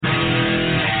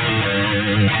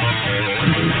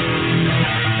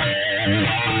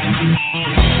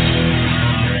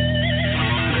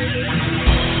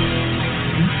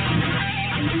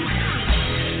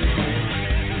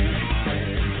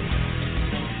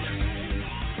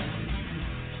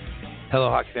Hello,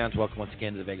 hockey fans. Welcome once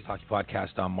again to the Vegas Hockey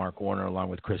Podcast. I'm Mark Warner, along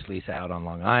with Chris Lisa out on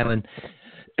Long Island.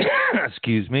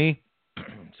 Excuse me.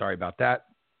 Sorry about that.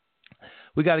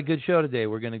 We got a good show today.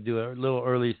 We're going to do a little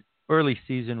early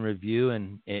season review,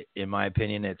 and in my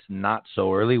opinion, it's not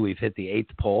so early. We've hit the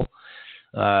 8th pole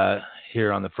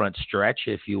here on the front stretch,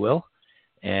 if you will,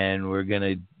 and we're going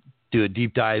to do a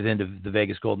deep dive into the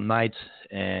Vegas Golden Knights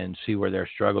and see where their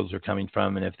struggles are coming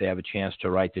from and if they have a chance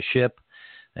to right the ship.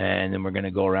 And then we're going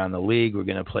to go around the league. We're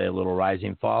going to play a little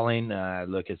rising, falling,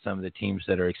 look at some of the teams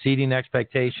that are exceeding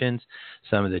expectations,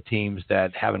 some of the teams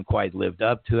that haven't quite lived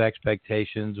up to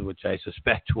expectations, which I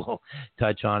suspect we'll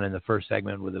touch on in the first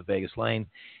segment with the Vegas Lane.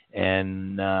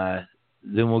 And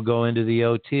then we'll go into the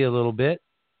OT a little bit,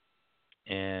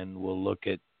 and we'll look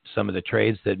at some of the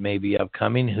trades that may be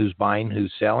upcoming, who's buying,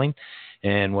 who's selling,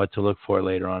 and what to look for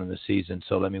later on in the season.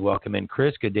 So let me welcome in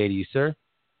Chris. Good day to you, sir.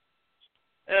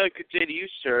 Good day to you,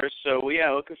 sir. So,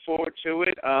 looking forward to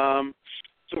it.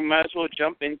 So we might as well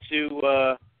jump into,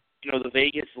 the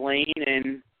Vegas Lane.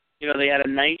 And, they had a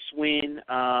nice win,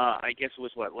 I guess it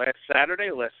was, last Saturday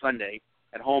or last Sunday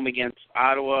at home against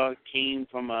Ottawa. Came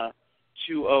from a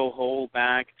 2-0 hole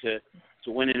back to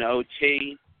win an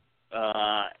OT.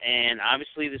 And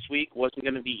obviously this week wasn't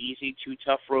going to be easy. 2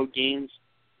 tough road games,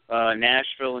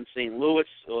 Nashville and St. Louis,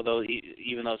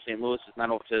 even though St. Louis is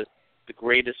not off to the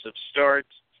greatest of starts.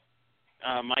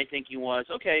 My thinking was,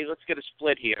 okay, let's get a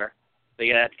split here. They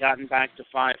had gotten back to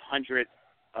 500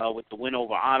 with the win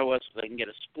over Ottawa, so they can get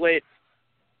a split.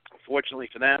 Fortunately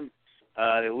for them,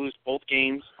 they lose both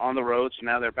games on the road, so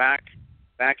now they're back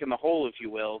in the hole, if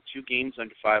you will, 2 games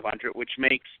under 500, which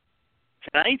makes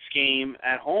tonight's game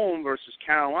at home versus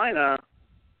Carolina,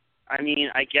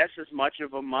 I guess as much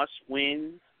of a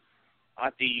must-win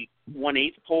at the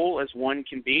 1/8 pole as one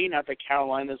can be. Not that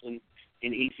Carolina's an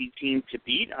easy team to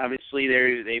beat. Obviously,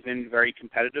 they've been very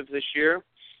competitive this year.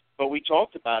 But we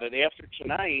talked about it. After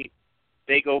tonight,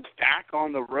 they go back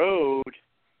on the road,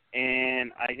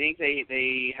 and I think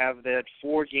they have that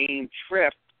 4-game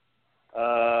trip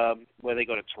where they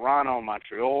go to Toronto,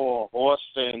 Montreal,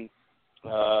 Boston.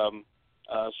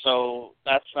 So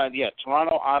that's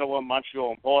Toronto, Ottawa,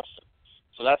 Montreal, and Boston.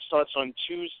 So that starts on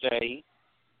Tuesday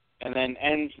and then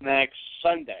ends next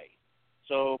Sunday.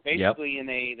 So basically, and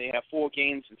they have 4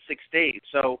 games in 6 days.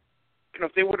 So,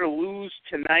 if they were to lose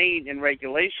tonight in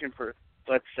regulation, for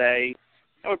let's say,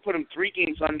 I would put them 3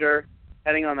 games under,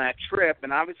 heading on that trip.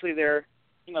 And obviously, they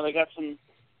got some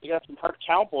hurt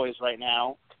Cowboys right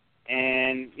now,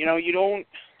 and you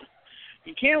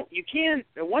can't.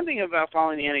 One thing about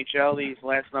following the NHL these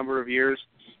last number of years,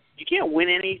 you can't win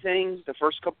anything the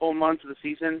first couple of months of the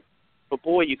season, but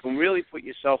boy, you can really put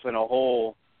yourself in a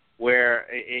hole where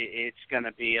it's going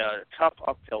to be a tough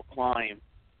uphill climb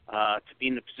to be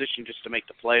in the position just to make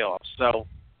the playoffs. So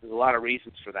there's a lot of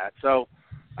reasons for that. So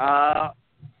a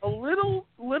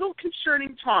little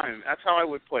concerning time. That's how I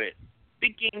would put it.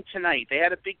 Big game tonight. They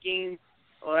had a big game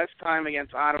last time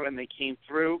against Ottawa, and they came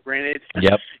through. Granted,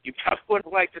 you probably would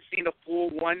have liked to see the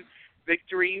 4-1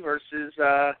 victory versus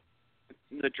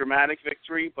the dramatic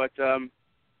victory, but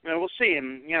we'll see.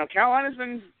 And Carolina's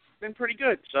been pretty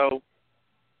good, so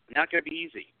not going to be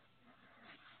easy.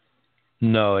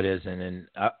 No, it isn't. And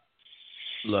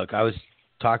look, I was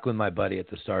talking with my buddy at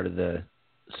the start of the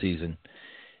season,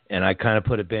 and I kind of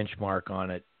put a benchmark on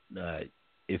it.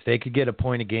 If they could get a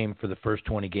point a game for the first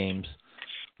 20 games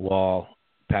while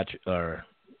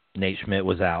Nate Schmidt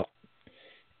was out,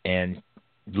 and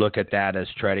look at that as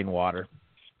treading water,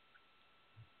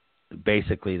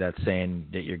 basically that's saying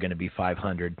that you're going to be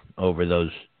 500 over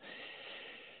those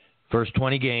first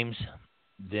 20 games.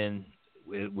 Then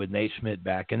with Nate Schmidt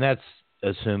back, and that's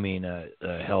assuming a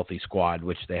healthy squad,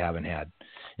 which they haven't had,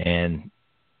 and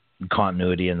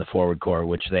continuity in the forward core,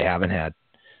 which they haven't had.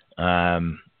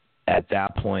 At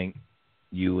that point,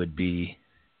 you would be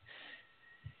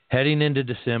heading into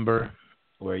December,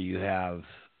 where you have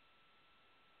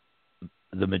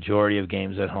the majority of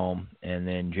games at home, and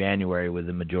then January with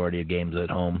the majority of games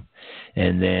at home.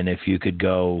 And then if you could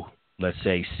go, let's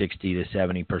say 60 to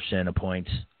 70% of points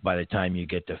by the time you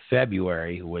get to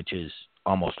February, which is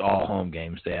almost all home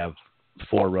games. They have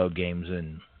 4 road games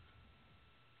and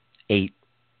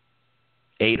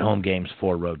 8 home games,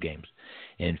 4 road games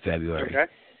in February. Okay.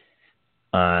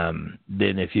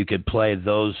 Then if you could play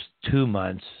those 2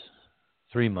 months,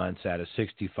 3 months at a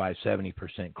 65,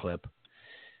 70% clip,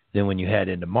 then when you head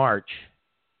into March,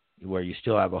 where you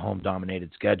still have a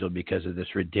home-dominated schedule because of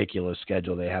this ridiculous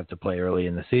schedule they have to play early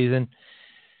in the season,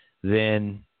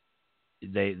 then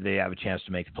they have a chance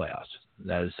to make the playoffs.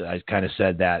 That is, I kind of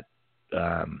said that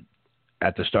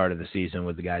at the start of the season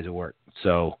with the guys at work.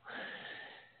 So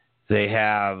They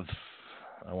have,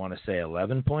 I want to say,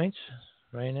 11 points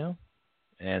right now,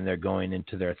 and they're going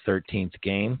into their 13th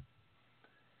game.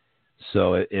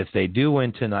 So if they do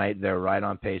win tonight, they're right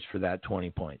on pace for that 20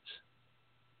 points.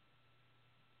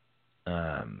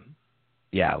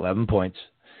 11 points.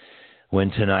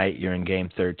 Win tonight, you're in game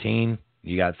 13.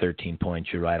 You got 13 points.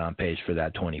 You're right on pace for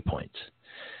that 20 points.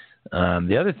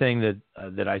 The other thing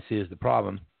that I see as the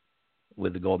problem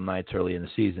with the Golden Knights early in the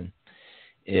season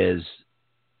is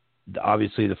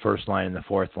obviously the first line and the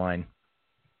fourth line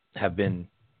have been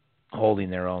holding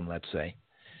their own, let's say.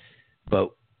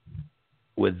 But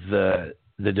with the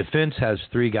defense has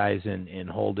three guys in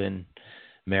Holden,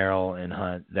 Merrill, and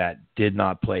Hunt that did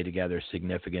not play together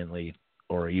significantly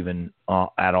or even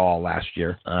at all last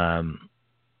year.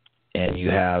 And you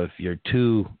have your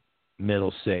two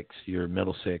middle six, your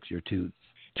two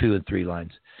and three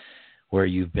lines, where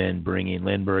you've been bringing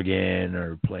Lindbergh in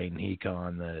or playing Hika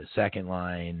on the second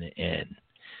line, and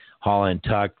Holland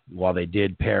Tuck, while they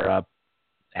did pair up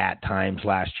at times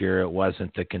last year, it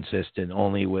wasn't the consistent,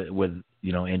 only with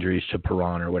injuries to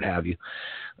Perron or what have you.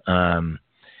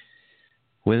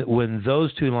 When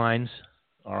those two lines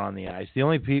are on the ice, the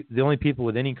only people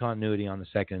with any continuity on the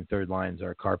second and third lines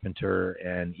are Carpenter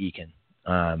and Eakin.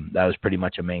 That was pretty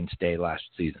much a mainstay last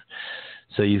season.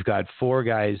 So you've got four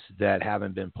guys that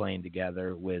haven't been playing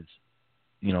together with,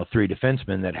 three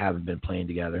defensemen that haven't been playing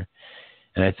together.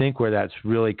 And I think where that's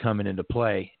really coming into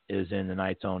play is in the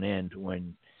Knights' own end,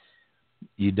 when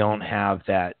you don't have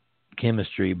that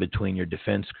chemistry between your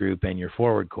defense group and your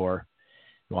forward core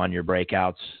on your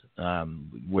breakouts,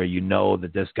 where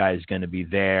that this guy is going to be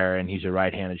there and he's a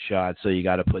right-handed shot, so you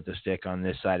got to put the stick on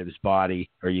this side of his body,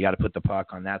 or you got to put the puck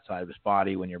on that side of his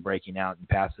body when you're breaking out, and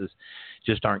passes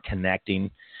just aren't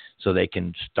connecting, so they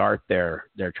can start their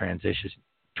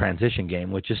transition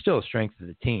game, which is still a strength of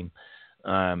the team.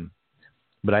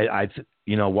 But I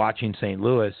watching St.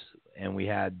 Louis, and we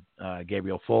had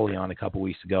Gabriel Foley on a couple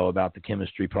weeks ago about the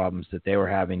chemistry problems that they were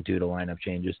having due to lineup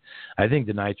changes. I think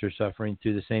the Knights are suffering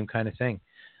through the same kind of thing.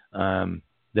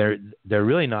 They're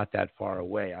really not that far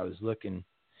away. I was looking,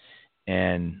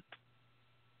 and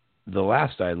the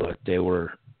last I looked, they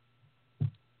were,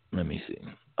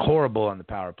 horrible on the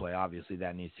power play. Obviously,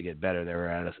 that needs to get better. They were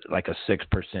at a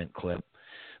 6% clip,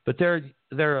 but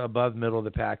they're above middle of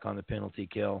the pack on the penalty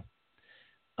kill.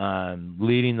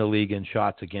 Leading the league in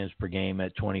shots against per game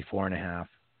at 24.5,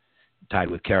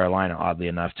 tied with Carolina, oddly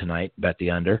enough, tonight. Bet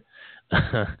the under.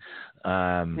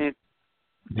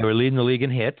 They were leading the league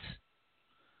in hits,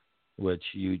 which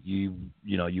you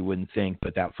wouldn't think,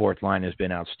 but that fourth line has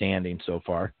been outstanding so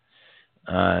far.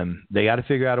 They got to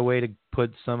figure out a way to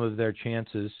put some of their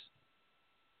chances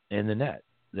in the net.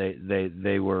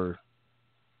 They were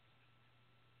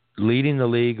leading the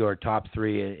league or top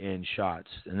three in shots,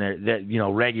 and they're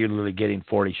regularly getting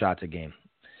 40 shots a game.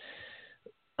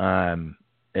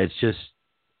 It's just,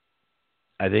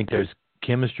 I think there's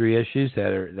chemistry issues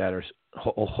that are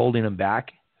holding them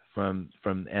back from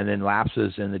and then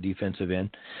lapses in the defensive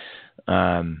end.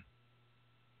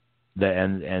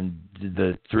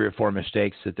 The three or four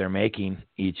mistakes that they're making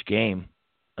each game,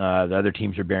 the other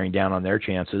teams are bearing down on their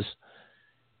chances,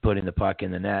 putting the puck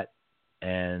in the net.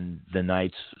 And the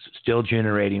Knights still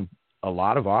generating a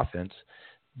lot of offense,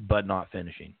 but not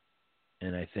finishing.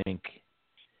 And I think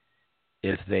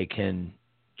if they can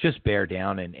just bear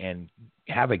down and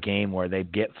have a game where they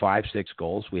get 5-6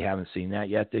 goals, we haven't seen that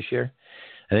yet this year.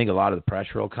 I think a lot of the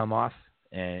pressure will come off,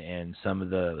 and some of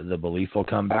the belief will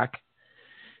come back.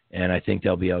 And I think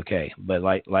they'll be okay. But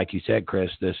like you said,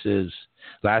 Chris, this is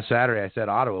last Saturday. I said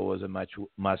Ottawa was a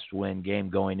must-win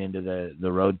game going into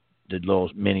the road. The little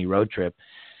mini road trip.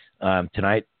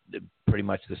 Tonight, pretty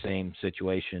much the same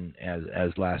situation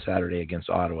as last Saturday against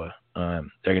Ottawa. They're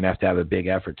going to have a big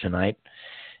effort tonight,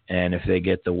 and if they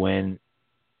get the win,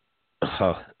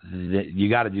 you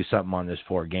got to do something on this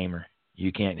 4-gamer.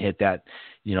 You can't hit that.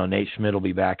 Nate Schmidt will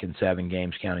be back in 7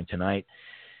 games, counting tonight.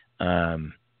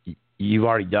 You've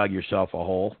already dug yourself a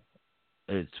hole.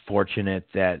 It's fortunate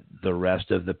that the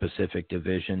rest of the Pacific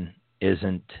Division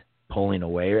isn't pulling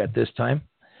away at this time.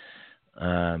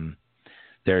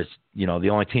 There's, the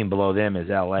only team below them is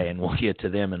LA, and we'll get to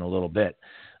them in a little bit.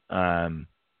 Yeah,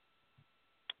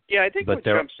 I think but what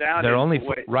jumps out they're only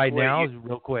right now.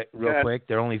 Real quick.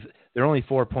 They're only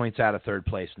 4 points out of third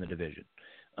place in the division.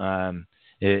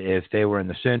 If they were in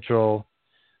the Central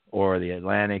or the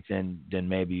Atlantic, then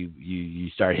maybe you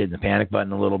start hitting the panic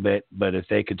button a little bit. But if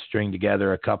they could string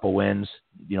together a couple wins,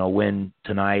 win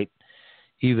tonight,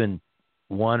 even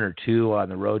 1 or 2 on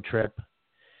the road trip,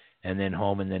 and then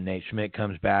home, and then Nate Schmidt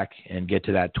comes back and get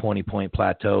to that 20-point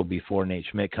plateau before Nate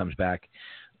Schmidt comes back,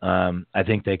 I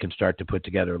think they can start to put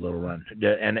together a little run.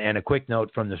 And a quick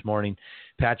note from this morning,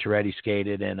 Pacioretty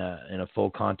skated in a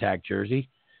full contact jersey.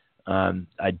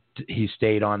 He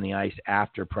stayed on the ice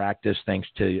after practice, thanks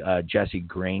to Jesse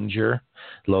Granger,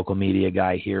 local media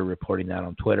guy here, reporting that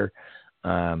on Twitter.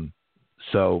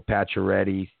 So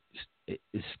Pacioretty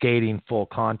is skating full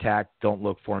contact. Don't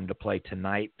look for him to play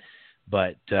tonight,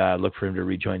 but look for him to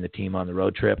rejoin the team on the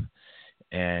road trip,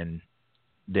 and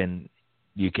then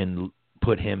you can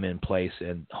put him in place,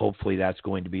 and hopefully that's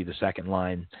going to be the second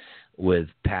line with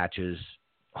Patches,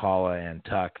 Holla, and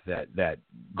Tuck that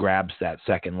grabs that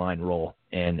second line role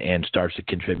and starts to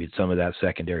contribute some of that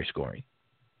secondary scoring.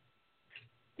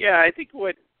 Yeah, I think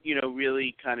what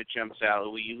really kind of jumps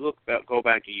out when you go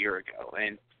back a year ago,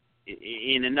 and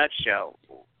in a nutshell,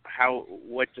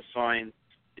 what defined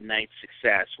the Knights'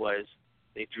 success was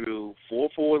they drew 4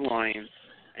 forward lines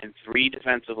and 3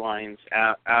 defensive lines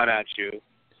out at you,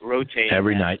 rotating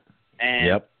every night,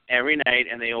 and every night,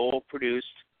 and they all produced,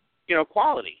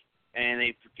 quality. And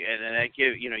that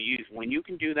give when you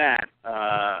can do that,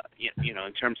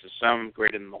 in terms of some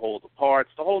greater than the whole of the parts,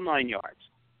 the whole 9 yards.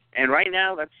 And right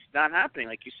now, that's not happening.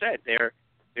 Like you said,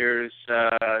 there's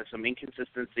some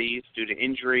inconsistencies due to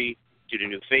injury, due to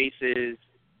new faces,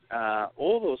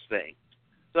 all those things.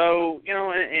 So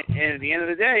and at the end of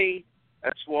the day,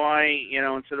 that's why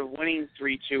instead of winning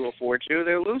 3-2 or 4-2,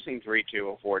 they're losing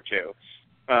 3-2 or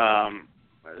 4-2.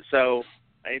 So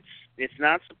it's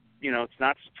not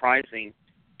surprising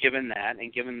given that,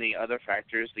 and given the other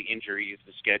factors, the injuries,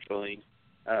 the scheduling,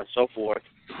 so forth.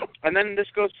 And then this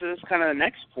goes to this kind of the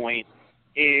next point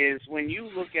is when you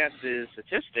look at the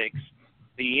statistics,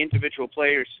 the individual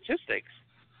player statistics.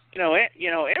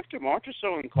 After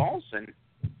Marchessault and Karlsson,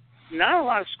 not a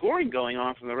lot of scoring going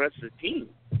on from the rest of the team.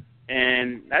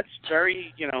 And that's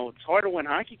very, it's hard to win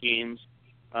hockey games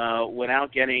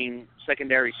without getting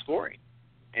secondary scoring.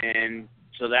 And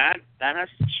so that has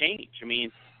to change. I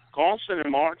mean, Karlsson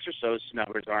and Marchessault's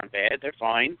numbers aren't bad. They're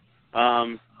fine.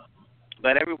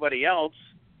 But everybody else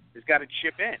has got to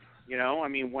chip in. I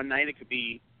mean, one night it could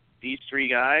be these 3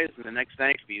 guys, and the next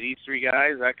night it could be these 3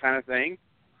 guys, that kind of thing.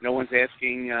 No one's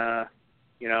asking,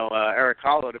 Erik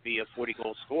Haula to be a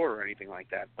 40-goal scorer or anything like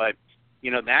that. But,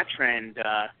 that trend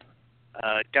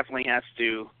definitely has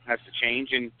to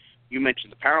change. And you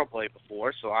mentioned the power play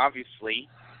before, so obviously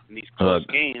in these close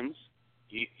games,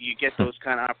 you get those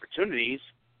kind of opportunities.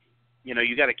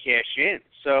 You got to cash in.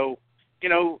 So,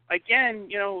 again,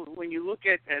 when you look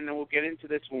at, and we'll get into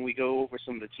this when we go over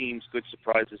some of the team's good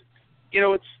surprises,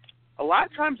 it's a lot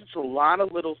of times it's a lot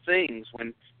of little things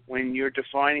when you're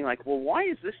defining, like, well, why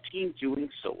is this team doing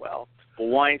so well? Well,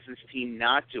 why is this team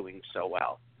not doing so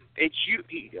well? It's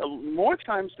more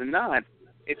times than not,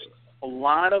 it's a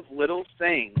lot of little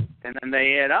things, and then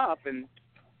they add up, and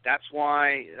that's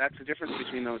the difference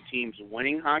between those teams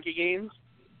winning hockey games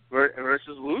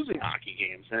versus losing hockey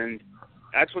games. And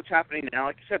that's what's happening now.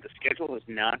 Like I said, the schedule has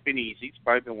not been easy. It's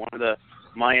probably been one of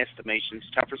my estimations,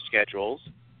 tougher schedules.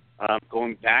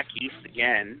 Going back east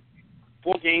again,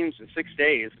 4 games in 6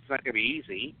 days, it's not going to be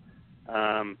easy.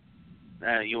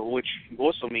 Which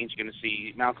also means you're going to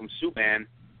see Malcolm Subban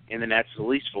in the nets, at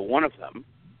least for one of them.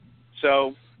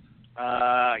 So,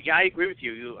 I agree with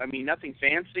you. I mean, nothing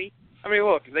fancy. I mean,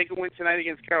 look, if they can win tonight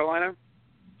against Carolina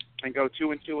and go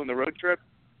 2-2 on the road trip,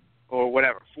 or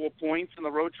whatever, 4 points on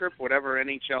the road trip, whatever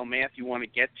NHL math you want to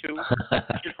get to,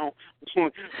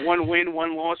 1 win,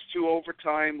 1 loss, 2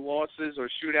 overtime losses or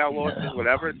shootout losses,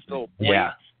 whatever, it's still a point.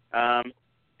 Yeah.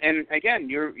 And again,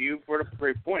 you brought up a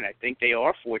great point. I think they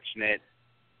are fortunate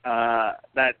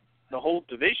that the whole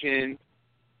division,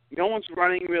 no one's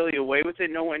running really away with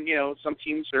it. No one, some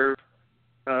teams have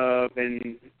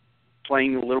been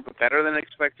playing a little bit better than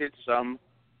expected. Some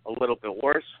a little bit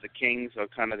worse. The Kings are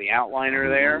kind of the outliner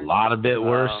there. A lot of bit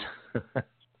worse. We'll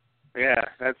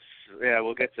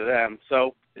get to them.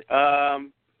 So, so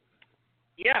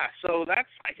I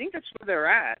think that's where they're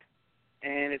at,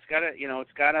 and it's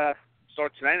gotta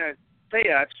start tonight. And I tell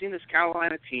you, I've seen this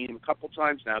Carolina team a couple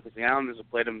times now because the Islanders have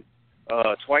played them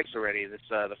twice already this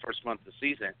the first month of the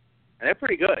season, and they're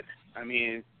pretty good. I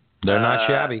mean, they're not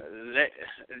shabby.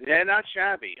 They're not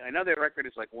shabby. I know their record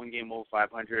is like 1 game over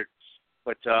 500,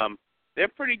 but they're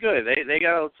pretty good. They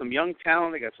got some young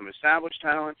talent. They got some established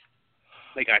talent.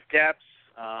 They got depth.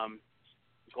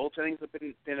 Goaltending's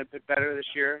been a bit better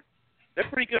this year. They're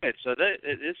pretty good. So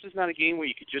this is not a game where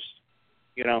you could just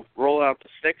roll out the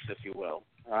sticks, if you will.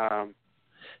 The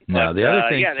other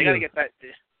thing, they got to get that.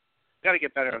 Got to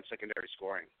get better on secondary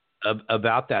scoring.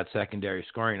 About that secondary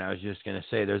scoring, I was just going to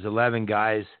say there's 11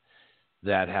 guys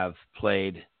that have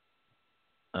played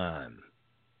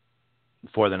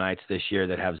for the Knights this year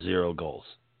that have 0 goals.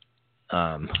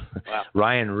 Wow.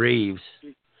 Ryan Reeves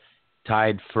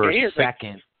tied for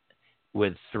second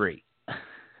with 3.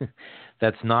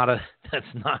 That's not a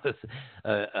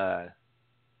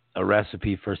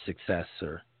recipe for success,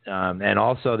 sir. And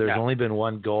also, there's only been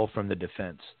 1 goal from the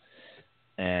defense.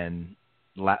 And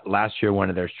last year, one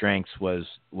of their strengths was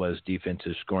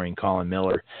defensive scoring. Colin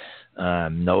Miller,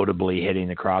 notably hitting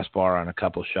the crossbar on a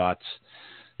couple shots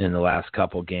in the last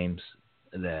couple games.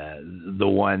 The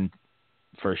one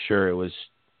for sure,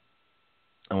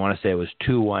 I want to say it was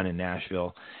 2-1 in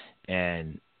Nashville,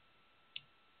 and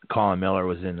Colin Miller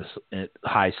was in the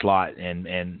high slot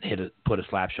and put a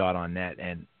slap shot on net,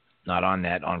 and not on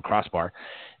net, on crossbar,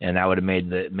 and that would have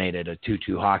made it a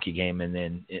 2-2 hockey game. And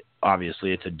then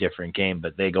obviously it's a different game,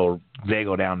 but they go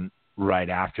down right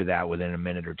after that within a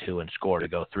minute or two and score to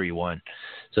go 3-1.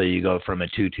 So you go from a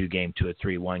 2-2 game to a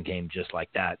 3-1 game just like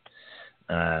that.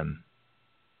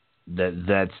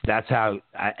 That's how,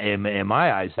 in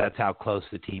my eyes, that's how close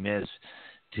the team is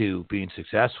to being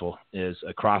successful, is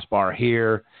a crossbar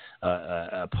here,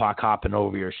 a puck hopping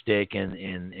over your stick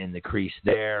in the crease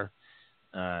there.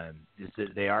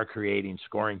 They are creating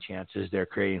scoring chances. They're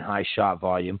creating high shot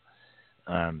volume.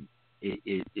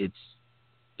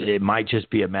 It might just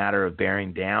be a matter of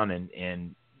bearing down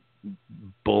and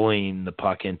bullying the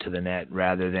puck into the net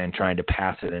rather than trying to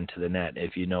pass it into the net,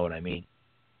 if you know what I mean.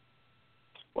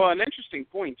 Well, an interesting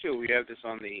point, too. We have this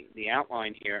on the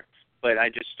outline here, but I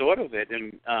just thought of it.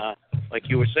 And like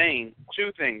you were saying,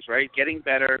 2 things, right? Getting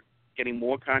better, getting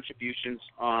more contributions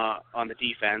on the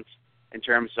defense in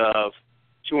terms of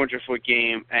 200-foot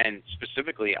game and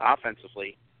specifically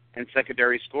offensively, and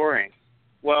secondary scoring.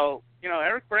 Well,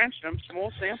 Erik Brannstrom,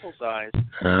 small sample size,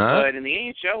 but in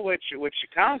the AHL with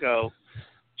Chicago,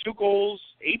 2 goals,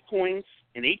 8 points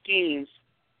in 8 games,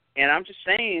 and I'm just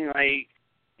saying,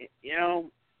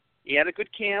 he had a good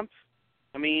camp.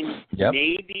 I mean,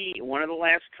 maybe one of the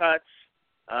last cuts.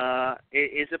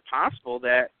 Is it possible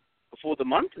that before the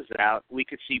month is out, we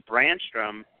could see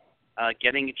Brannstrom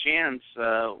getting a chance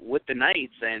with the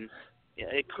Knights, and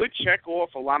it could check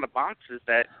off a lot of boxes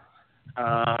that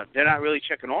they're not really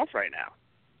checking off right now.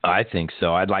 I think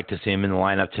so. I'd like to see him in the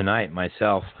lineup tonight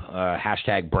myself.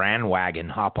 Hashtag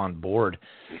Brandwagon, hop on board.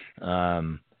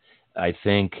 I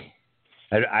think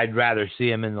I'd rather see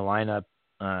him in the lineup.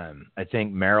 I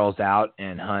think Merrill's out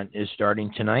and Hunt is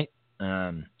starting tonight.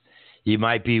 He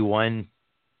might be one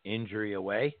injury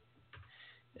away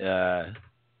to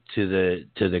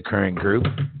the current group,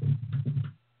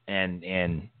 and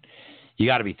you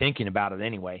got to be thinking about it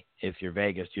anyway. If you're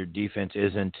Vegas, your defense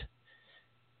isn't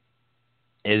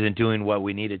doing what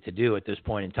we needed to do at this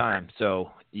point in time.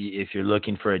 So if you're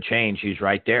looking for a change, he's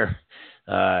right there,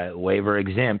 waiver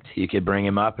exempt. You could bring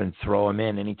him up and throw him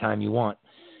in anytime you want.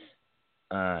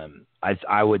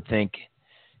 I would think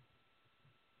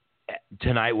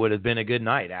tonight would have been a good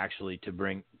night actually to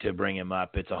bring him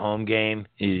up. It's a home game.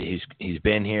 He's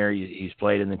been here. He's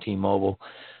played in the T-Mobile,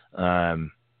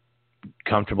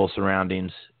 comfortable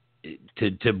surroundings.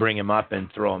 To bring him up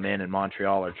and throw him in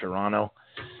Montreal or Toronto,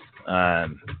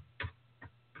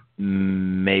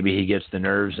 maybe he gets the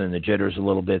nerves and the jitters a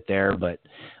little bit there, but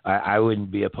I wouldn't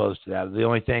be opposed to that. The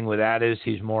only thing with that is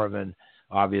he's more of an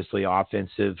obviously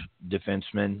offensive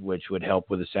defenseman, which would help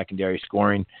with the secondary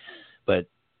scoring, but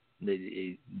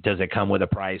does it come with a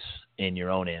price in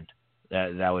your own end?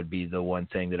 That would be the one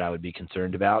thing that I would be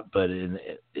concerned about. But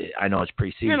I know it's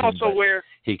preseason, and also where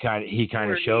he kind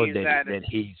of showed that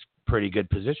he's pretty good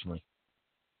positionally.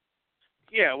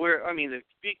 Yeah, the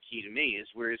big key to me is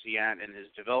where is he at in his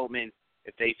development.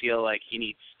 If they feel like he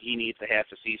needs a half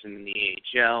a season in the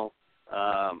AHL,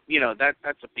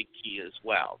 that's a big key as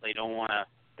well. They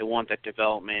want that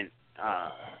development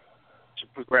to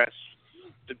progress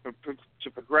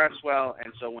well,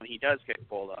 and so when he does get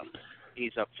called up,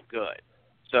 he's up for good.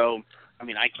 So, I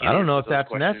don't know if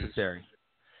that's necessary.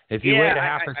 If you wait a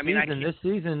half a season, this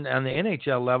season on the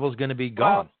NHL level is going to be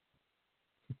gone.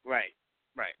 Right.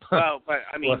 Well, but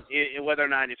whether or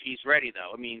not if he's ready,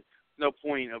 though, no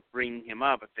point of bringing him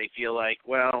up if they feel like,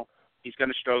 well, he's going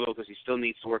to struggle because he still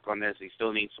needs to work on this, he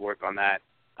still needs to work on that.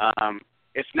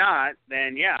 If not,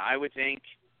 then I would think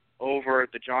over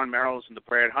the John Merrills and the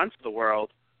Brad Hunts of the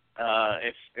world,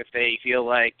 if they feel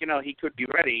like he could be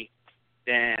ready,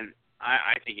 then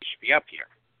I think he should be up here.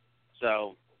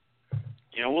 So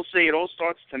we'll see. It all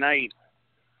starts tonight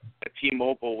at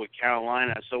T-Mobile with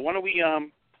Carolina. So why don't we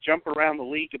jump around the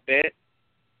league a bit?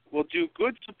 We'll do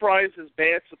good surprises,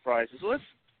 bad surprises. Let's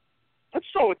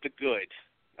start with the good.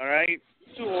 All right.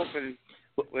 Too often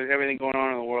with everything going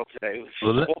on in the world today.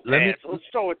 Well, Let's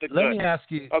start with the good. Let me ask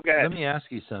you. Okay. Let me ask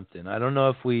you something. I don't know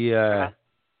if we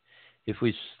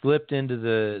slipped into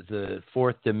the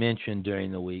fourth dimension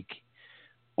during the week,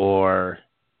 or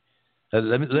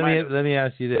let me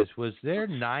ask you this: was there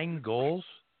 9 goals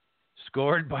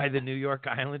scored by the New York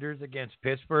Islanders against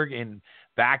Pittsburgh in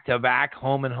back-to-back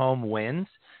home and home wins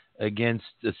against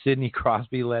the Sidney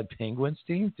Crosby-led Penguins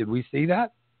team? Did we see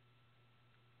that?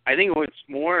 I think what's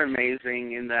more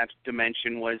amazing in that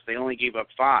dimension was they only gave up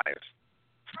 5.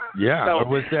 Yeah, so, or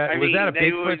was that a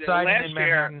Bigfoot sighting in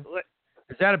Manhattan?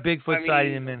 Is that a Bigfoot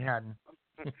sighting in Manhattan?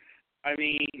 I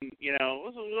mean,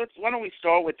 why don't we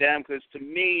start with them? Because to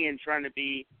me, and trying to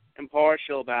be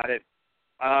impartial about it,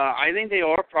 I think they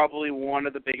are probably one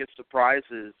of the biggest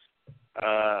surprises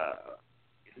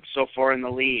so far in the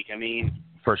league. I mean,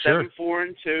 for sure,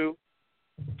 7-4-2.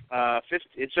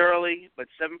 It's early, but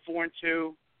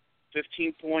 7-4-2,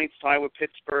 15 points, tied with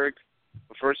Pittsburgh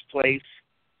for first place.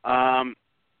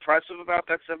 Impressive about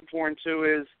that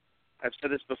 7-4-2 is, I've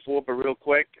said this before, but real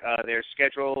quick, their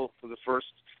schedule for the first.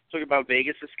 Talking about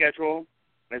Vegas' schedule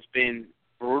has been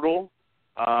brutal.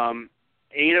 8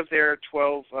 of their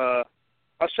 12.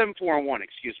 7-4-1,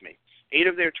 excuse me. 8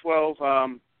 of their 12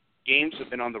 games have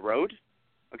been on the road.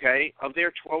 Okay, of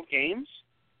their 12 games,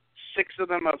 6 of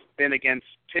them have been against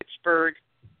Pittsburgh,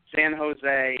 San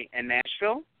Jose, and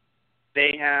Nashville.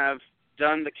 They have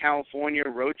done the California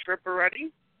road trip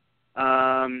already.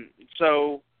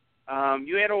 So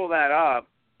you add all that up,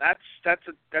 that's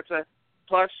a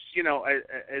plus.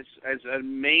 As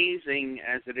amazing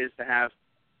as it is to have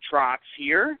Trotz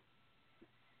here,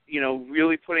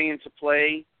 really putting into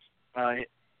play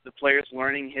the players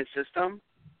learning his system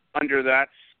under that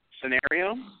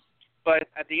scenario. But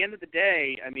at the end of the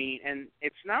day, I mean, and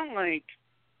it's not like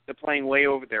they're playing way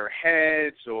over their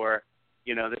heads or,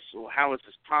 how is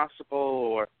this possible?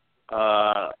 Or,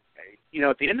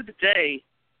 at the end of the day,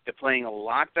 they're playing a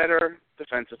lot better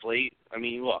defensively. I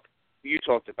mean, look, you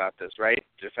talked about this, right?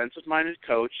 Defensive-minded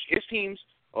coach. His teams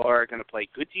are going to play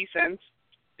good defense.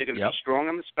 They're going to be strong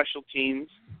on the special teams,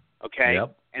 okay?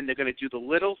 Yep. And they're going to do the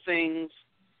little things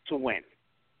to win.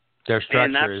 Their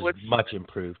structure is much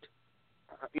improved.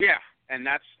 Yeah, and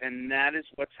that is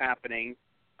what's happening.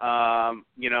 And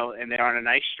they're on a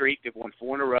nice streak. They've won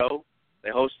 4 in a row. They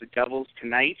host the Devils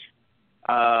tonight.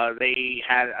 They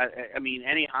had,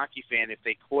 any hockey fan, if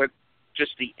they caught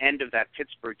just the end of that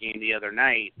Pittsburgh game the other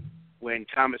night when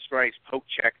Thomas Greiss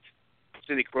poke-checked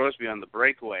Sidney Crosby on the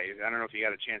breakaway. I don't know if you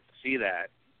got a chance to see that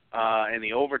in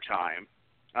the overtime.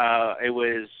 It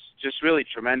was just really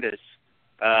tremendous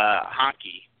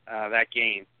hockey, that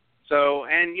game. So,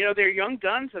 and, their young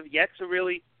guns have yet to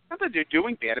really, not that they're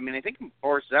doing bad. I mean, I think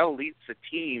Barzal leads the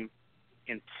team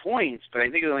in points, but I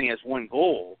think he only has 1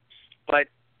 goal. But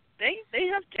they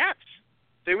have depth.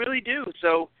 They really do.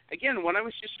 So, again, what I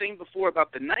was just saying before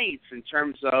about the Knights in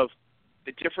terms of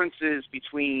the differences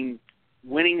between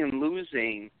winning and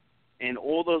losing and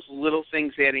all those little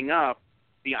things adding up,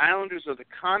 the Islanders are the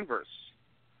converse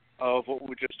of what we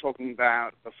were just talking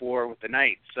about before with the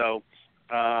Knights. So,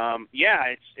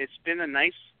 it's been a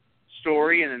nice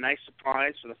story and a nice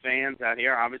surprise for the fans out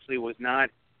here. Obviously, it was not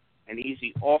an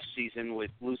easy off season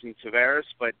with losing Tavares,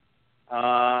 but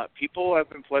people have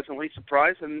been pleasantly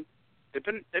surprised, and they've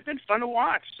been fun to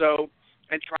watch. So,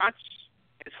 and Trotz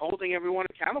is holding everyone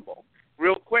accountable.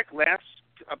 Real quick,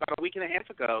 about a week and a half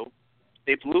ago,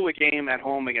 they blew a game at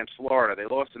home against Florida.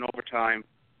 They lost in overtime.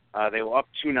 They were up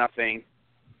 2-0,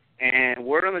 and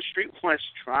word on the street was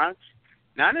Trotz,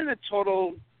 not in a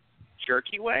total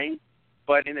jerky way,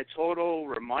 but in a total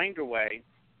reminder way.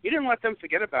 He didn't let them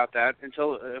forget about that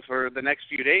until for the next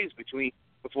few days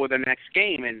before their next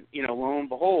game. And, lo and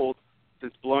behold,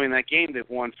 since blowing that game, they've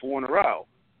won 4 in a row.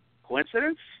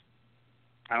 Coincidence?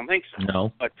 I don't think so.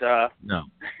 No. But, no.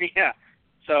 Yeah.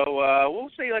 So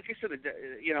we'll say, like I said,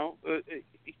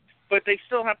 but they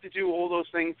still have to do all those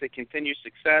things that continue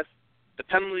success. The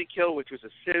penalty kill, which was a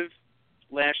sieve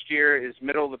last year, is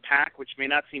middle of the pack, which may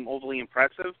not seem overly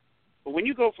impressive. But when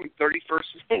you go from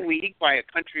 31st in the league by a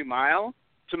country mile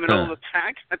to middle of the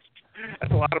pack, that's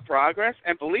a lot of progress.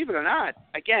 And believe it or not,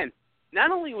 again,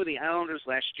 not only were the Islanders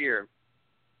last year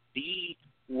the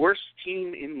worst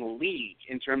team in the league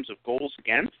in terms of goals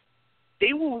against,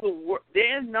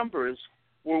 their numbers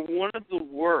were one of the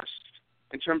worst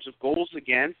in terms of goals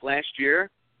against last year.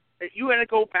 You had to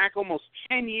go back almost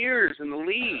 10 years in the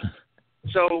league.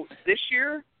 So this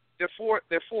year, they're fourth.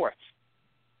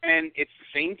 And it's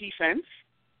the same defense,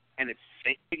 and it's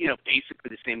basically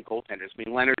the same goaltenders. I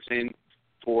mean, Leonard's in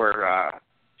for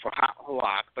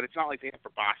Halak, but it's not like they have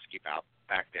Boboski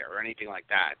back there or anything like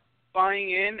that.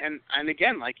 buying in, and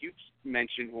again, like you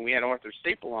mentioned when we had Arthur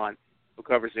Staple on, who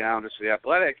covers the Islanders for The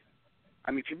Athletic,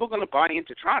 I mean, people are going to buy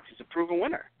into Trotz. He's a proven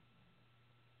winner.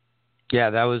 Yeah,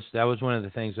 that was one of the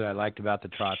things that I liked about the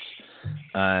Trotz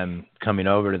coming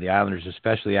over to the Islanders,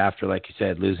 especially after, like you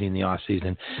said, losing the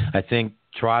offseason. I think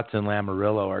Trotz and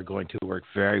Lamoriello are going to work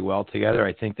very well together.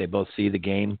 I think they both see the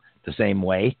game the same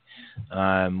way,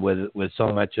 with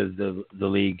so much of the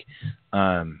league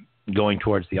going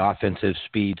towards the offensive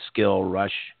speed, skill,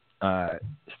 rush,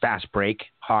 fast break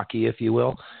hockey, if you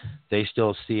will. They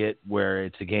still see it where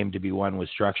it's a game to be won with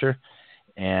structure,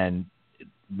 and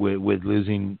with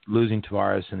losing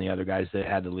Tavares and the other guys that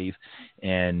had to leave,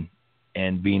 and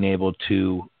being able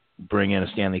to bring in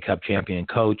a Stanley Cup champion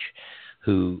coach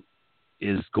who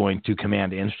is going to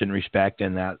command instant respect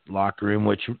in that locker room,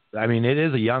 which, I mean, it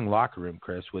is a young locker room,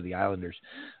 Chris, with the Islanders.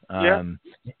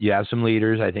 You have some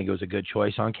leaders. I think it was a good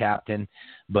choice on captain,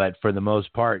 but for the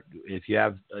most part, if you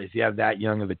have that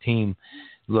young of a team,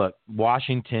 look,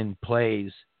 Washington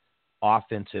plays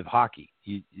offensive hockey.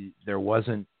 There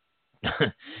wasn't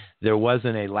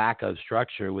a lack of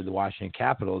structure with the Washington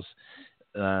Capitals,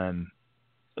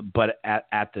 but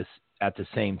at the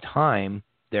same time,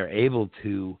 they're able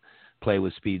to play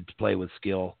with speed, play with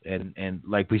skill, and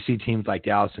like we see teams like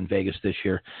Dallas and Vegas this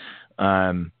year,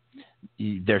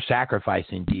 they're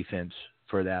sacrificing defense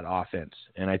for that offense.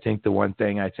 And I think the one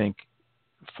thing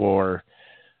for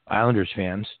Islanders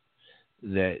fans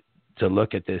that to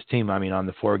look at this team, I mean, on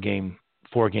the four game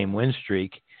win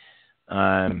streak,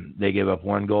 they give up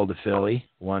 1 goal to Philly,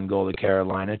 1 goal to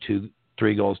Carolina,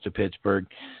 3 goals to Pittsburgh,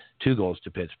 2 goals to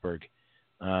Pittsburgh.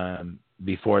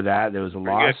 Before that, there was a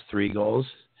loss, 3 goals,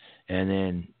 and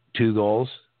then 2 goals,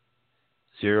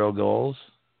 0 goals.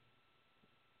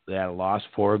 They had a loss,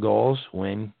 4 goals,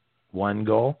 win, 1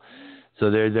 goal. So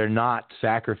they're not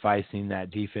sacrificing that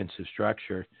defensive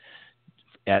structure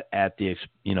at the,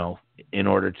 you know, in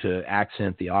order to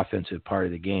accent the offensive part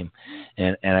of the game,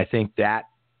 and I think that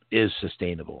is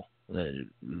sustainable.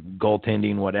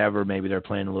 Goaltending, whatever, maybe they're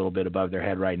playing a little bit above their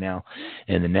head right now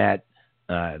in the net.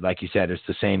 Like you said, it's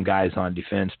the same guys on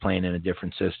defense playing in a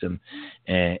different system,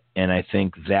 and I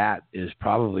think that is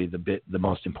probably the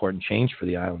most important change for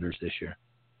the Islanders this year.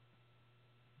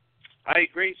 I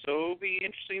agree. So it'll be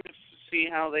interesting to see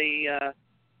how they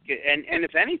get, and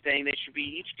if anything, they should be,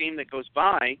 each game that goes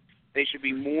by, they should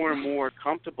be more and more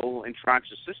comfortable in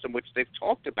Trotz's system, which they've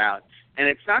talked about. And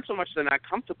it's not so much they're not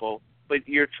comfortable, but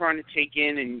you're trying to take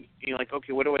in and you're like,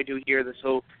 okay, what do I do here?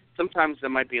 So sometimes there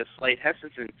might be a slight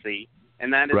hesitancy,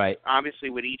 and that is right. Obviously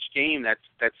with each game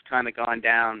that's kind of gone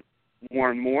down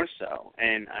more and more so.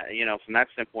 And, you know, from that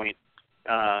standpoint,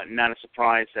 not a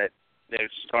surprise that they're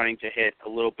starting to hit a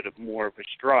little bit of more of a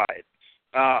stride.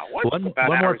 One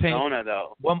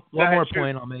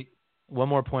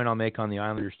more point I'll make on the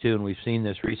Islanders too, and we've seen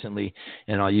this recently,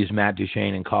 and I'll use Matt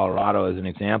Duchene in Colorado as an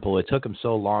example. It took them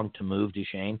so long to move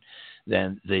Duchene.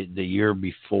 Then the year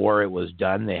before it was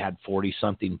done, they had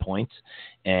 40-something points,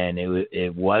 and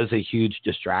it was a huge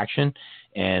distraction.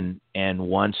 And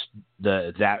once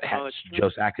Joe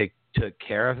Sakic took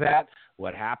care of that,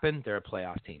 what happened? They're a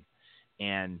playoff team,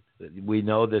 and we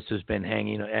know this has been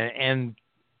hanging. And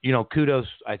you know, kudos,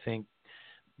 I think,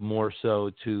 more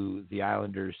so to the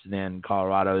Islanders than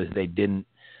Colorado, is they didn't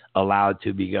allow it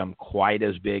to become quite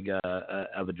as big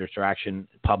of a distraction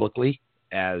publicly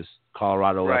as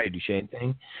Colorado let the Duchene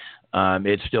thing.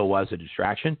 It still was a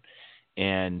distraction.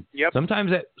 And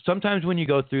sometimes when you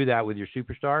go through that with your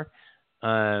superstar,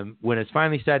 when it's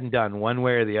finally said and done, one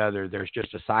way or the other, there's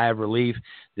just a sigh of relief.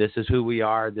 This is who we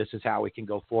are. This is how we can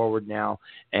go forward now.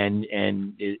 And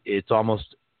it's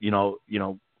almost, you know,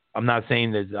 I'm not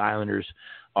saying that the Islanders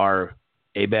are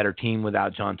a better team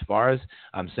without John Tavares.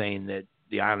 I'm saying that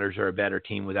the Islanders are a better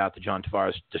team without the John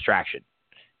Tavares distraction.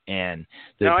 And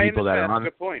the people that are on,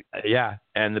 good point.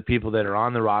 And the people that are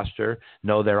on the roster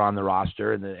know they're on the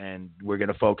roster, and we're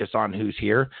going to focus on who's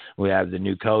here. We have the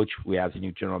new coach, we have the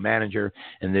new general manager,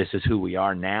 and this is who we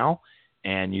are now.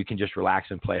 And you can just relax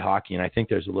and play hockey. And I think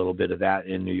there's a little bit of that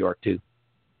in New York too.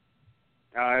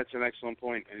 That's an excellent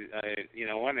point. You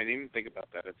know what? I didn't even think about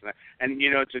that. And,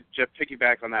 you know, to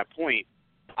piggyback on that point,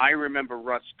 I remember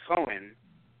Russ Cohen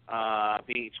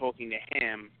talking to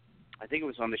him. I think it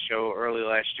was on the show early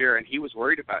last year, and he was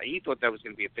worried about it. He thought that was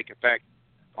going to be a big effect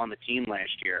on the team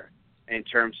last year in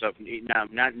terms of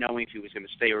not knowing if he was going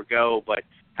to stay or go, but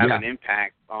have an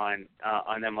impact on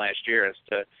them last year.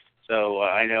 So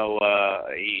I know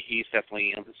he's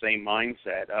definitely in the same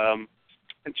mindset.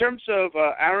 In terms of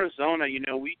Arizona, you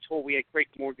know, we had Craig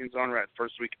Morgan's on right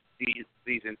first week of the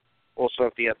season, also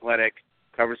at The Athletic,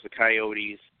 covers the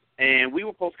Coyotes. And we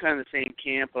were both kind of the same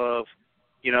camp of,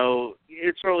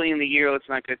 it's early in the year. Let's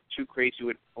not get too crazy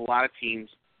with a lot of teams.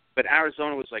 But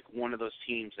Arizona was like one of those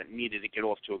teams that needed to get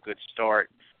off to a good start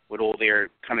with all their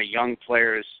kind of young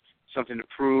players, something to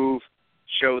prove,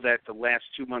 show that the last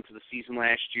 2 months of the season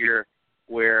last year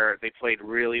where they played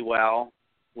really well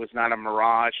was not a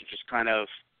mirage, just kind of,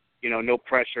 no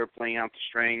pressure, playing out the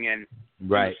string. And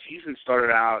right. The season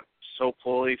started out so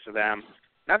poorly for them.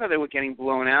 Not that they were getting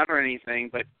blown out or anything,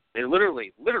 but they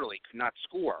literally could not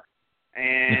score.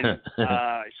 And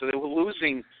so they were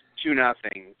losing 2-0,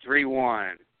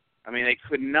 3-1. I mean, they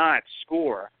could not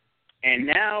score. And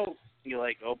now you're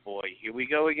like, oh, boy, here we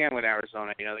go again with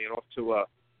Arizona. They got off to a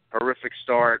horrific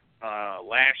start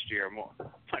last year,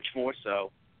 much more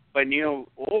so. But,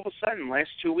 all of a sudden, last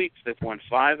 2 weeks, they've won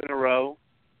 5 in a row.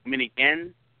 I mean,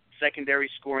 again, secondary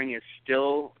scoring is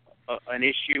still an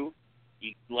issue.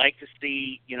 You like to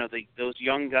see, those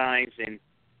young guys in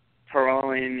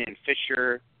Perlin and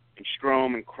Fisher and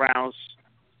Strome and Krause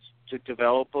to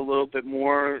develop a little bit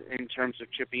more in terms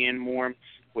of chipping in more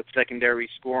with secondary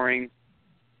scoring.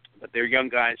 But they're young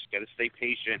guys, got to stay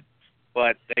patient.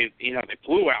 But they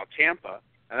blew out Tampa,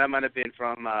 and that might have been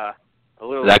from a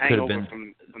little hangover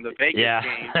from the Vegas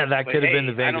game. Yeah, that could have been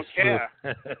the Vegas flu.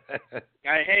 I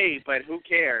don't care. But who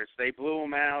cares? They blew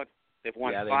them out. They've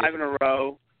won 5 in a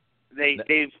row. They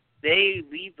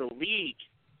lead the league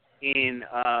in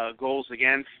goals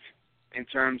against, in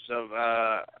terms of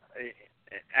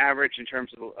average, in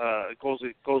terms of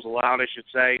goals allowed, I should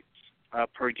say,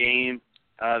 per game.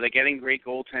 They're getting great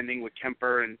goaltending with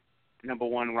Kemper and number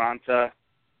 1 Ranta.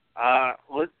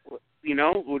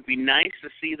 It would be nice to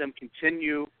see them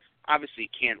continue. Obviously, you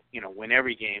can't, win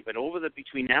every game, but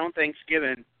between now and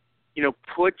Thanksgiving,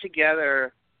 put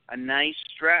together a nice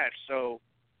stretch. So,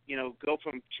 go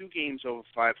from 2 games over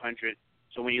 500.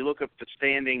 So when you look up the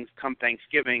standings come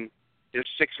Thanksgiving, there's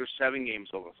 6 or 7 games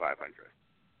over 500.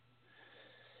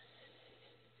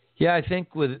 Yeah, I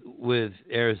think with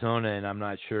Arizona, and I'm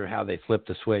not sure how they flipped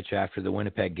the switch after the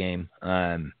Winnipeg game.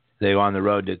 They were on the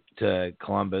road to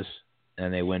Columbus,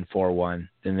 and they win 4-1.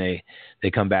 Then they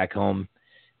come back home,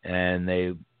 and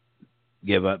they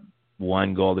give up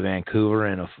 1 goal to Vancouver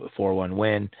and a 4-1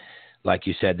 win. Like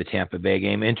you said, the Tampa Bay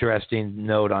game. Interesting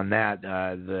note on that,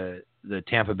 the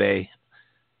Tampa Bay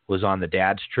was on the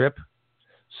dad's trip,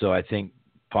 so I think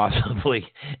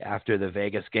possibly after the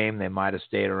Vegas game they might have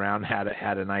stayed around, had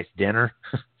a nice dinner,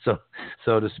 so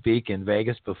to speak, in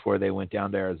Vegas before they went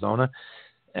down to Arizona,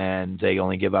 and they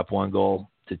only give up 1 goal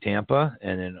to Tampa,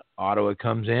 and then Ottawa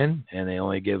comes in and they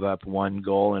only give up 1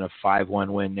 goal and a 5-1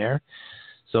 win there.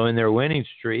 So in their winning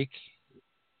streak,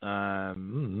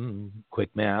 quick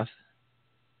math,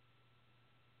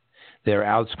 they're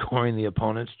outscoring the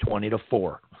opponents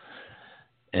 20-4.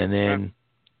 And then,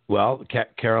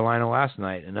 Carolina last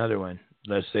night, another one.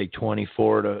 Let's say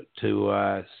 24-7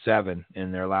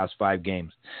 in their last 5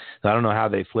 games. So I don't know how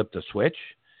they flipped the switch,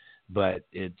 but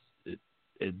it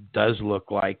does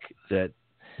look like that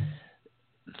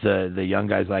the young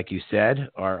guys, like you said,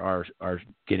 are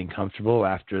getting comfortable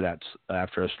after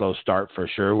a slow start for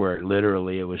sure. Where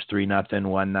literally it was 3-0,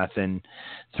 1-0,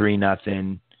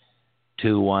 3-0,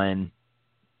 2-1.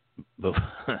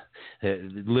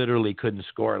 It literally couldn't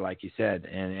score, like you said,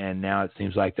 and now it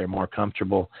seems like they're more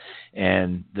comfortable,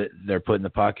 and they're putting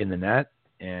the puck in the net,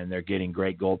 and they're getting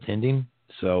great goaltending.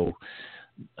 So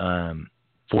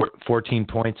 14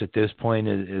 points at this point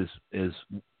is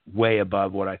way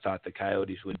above what I thought the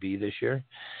Coyotes would be this year.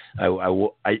 I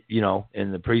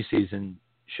in the preseason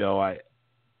show,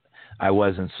 I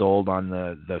wasn't sold on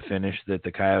the finish that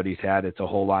the Coyotes had. It's a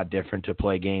whole lot different to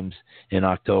play games in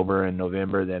October and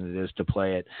November than it is to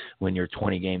play it when you're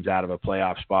 20 games out of a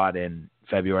playoff spot in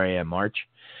February and March.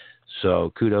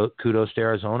 So kudos to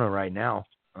Arizona right now.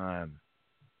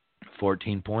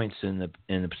 14 points in the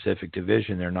Pacific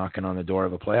Division. They're knocking on the door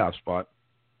of a playoff spot.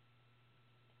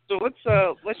 So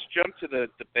let's jump to the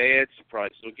bad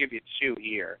surprises. We'll give you 2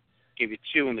 here. Give you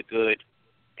 2 in the good.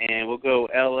 And we'll go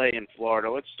L.A. and Florida.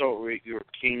 Let's start with your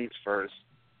Kings first.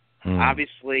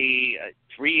 Obviously,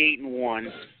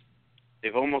 3-8-1.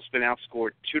 They've almost been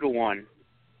outscored 2-1.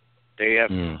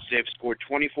 They've scored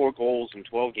 24 goals in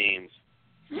 12 games.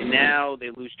 And now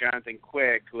they lose Jonathan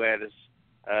Quick, who had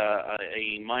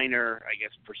a minor,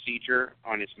 procedure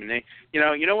on his knee. You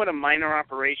know what a minor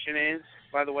operation is,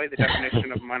 by the way, the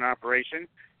definition of a minor operation?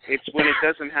 It's when it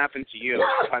doesn't happen to you,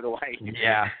 by the way.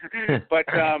 Yeah. But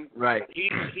right.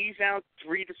 He's out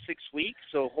 3 to 6 weeks,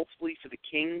 so hopefully for the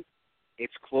Kings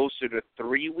it's closer to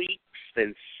 3 weeks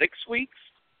than 6 weeks.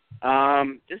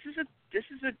 This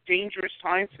is a dangerous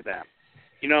time for them.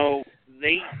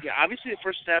 obviously the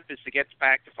first step is to get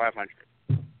back to 500.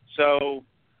 So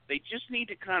they just need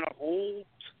to kind of hold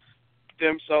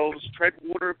themselves, tread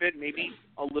water a bit, maybe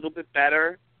a little bit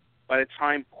better by the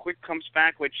time Quick comes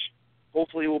back, which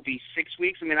hopefully will be 6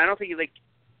 weeks. I mean, I don't think they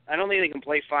can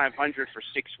play 500 for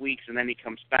 6 weeks and then he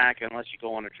comes back unless you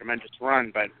go on a tremendous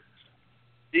run. But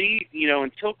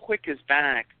until Quick is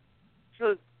back, it's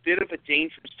a bit of a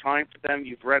dangerous time for them.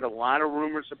 You've read a lot of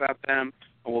rumors about them,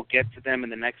 and we'll get to them in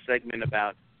the next segment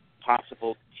about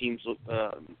possible teams,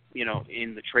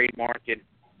 in the trade market.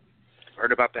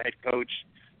 Heard about the head coach.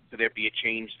 Could there be a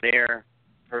change there?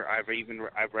 I've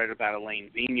read about Alain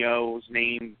Vigneault's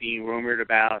name being rumored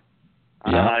about.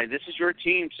 Yeah. This is your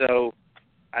team, so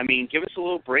I mean, give us a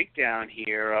little breakdown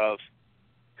here of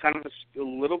kind of a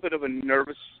little bit of a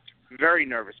very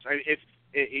nervous. If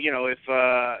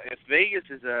Vegas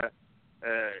is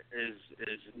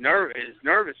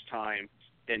nervous time,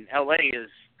 then LA is.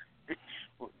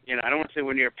 I don't want to say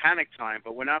we're near panic time,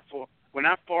 but we're not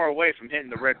far away from hitting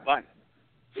the red button.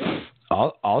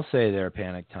 I'll say they're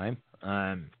panic time.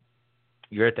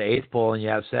 You're at the 8th pole and you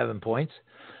have 7 points,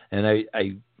 and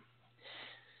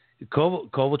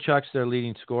Kovalchuk's their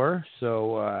leading scorer,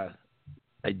 so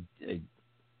I'm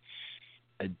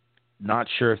not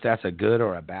sure if that's a good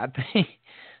or a bad thing.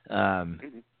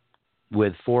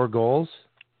 With 4 goals,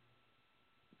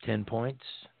 10 points.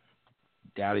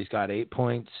 Doughty's got 8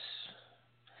 points.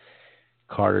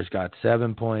 Carter's got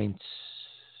 7 points.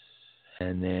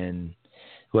 And then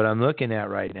what I'm looking at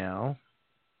right now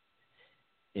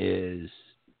is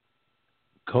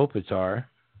Kopitar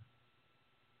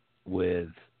with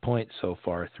points so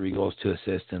far, 3 goals, 2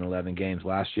 assists in 11 games.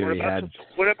 Last year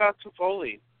What about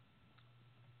Toffoli?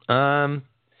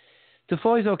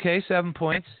 Toffoli's okay, 7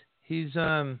 points. He's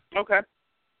okay.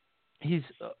 He's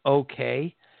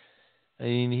okay. I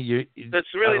mean,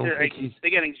 that's really they're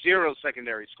getting 0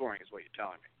 secondary scoring, is what you're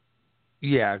telling me.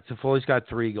 Yeah, Toffoli's got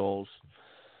 3 goals.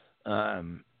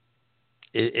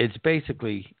 It's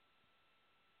basically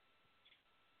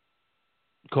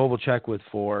Kovalchuk with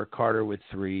 4, Carter with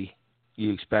 3.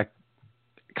 You expect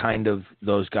kind of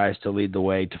those guys to lead the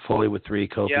way. Toffoli with 3,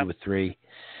 Kofi with 3,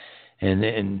 and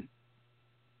then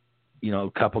a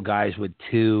couple guys with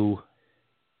 2,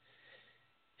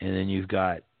 and then you've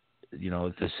got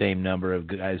the same number of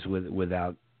guys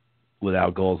without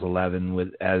goals,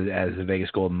 11 as the Vegas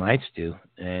Golden Knights do.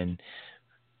 And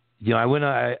I went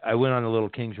on a little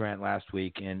Kings rant last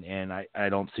week, and I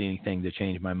don't see anything to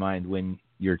change my mind. When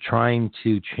you're trying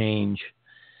to change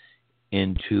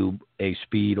into a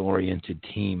speed-oriented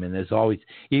team, and there's always,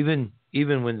 even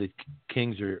when the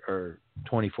Kings are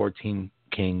 2014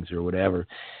 Kings or whatever,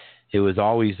 it was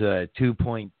always a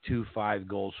 2.25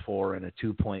 goals for and a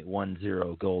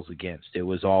 2.10 goals against. It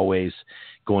was always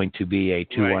going to be a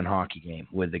 2-1 hockey game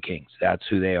with the Kings. That's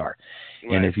who they are.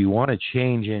 Right. And if you want to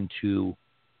change into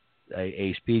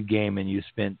a speed game, and you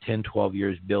spent 10, 12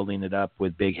 years building it up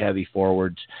with big, heavy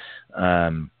forwards,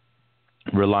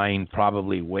 relying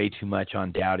probably way too much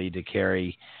on Doughty to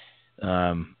carry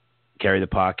the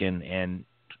puck and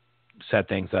set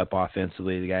things up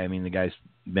offensively. The guy's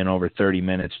been over 30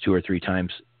 minutes 2 or 3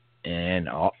 times, and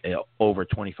over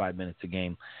 25 minutes a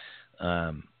game,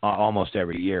 almost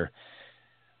every year.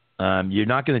 You're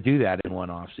not going to do that in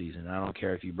one off season. I don't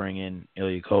care if you bring in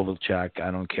Ilya Kovalchuk. I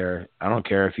don't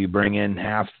care if you bring in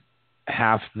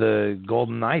half the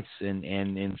Golden Knights and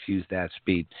infuse that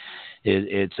speed.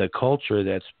 It's a culture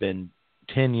that's been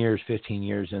 10 years, 15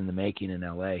 years in the making in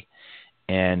LA,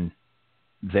 and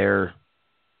they're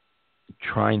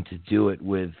trying to do it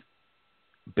with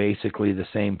basically the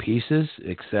same pieces,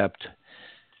 except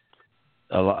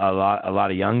a lot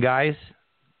of young guys,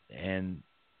 and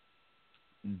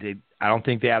I don't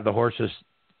think they have the horses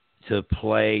to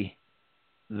play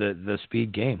the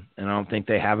speed game, and I don't think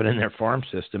they have it in their farm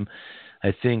system.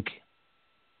 I think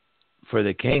for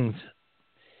the Kings,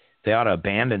 they ought to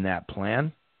abandon that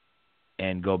plan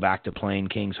and go back to playing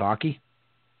Kings hockey.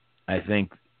 I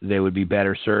think they would be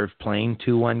better served playing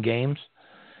 2-1 games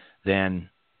than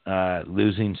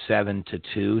losing 7-2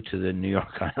 to the New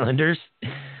York Islanders.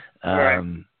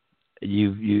 Right.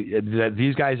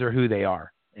 These guys are who they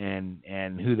are,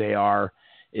 and who they are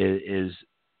is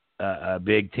a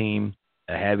big team,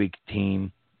 a heavy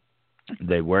team.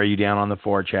 They wear you down on the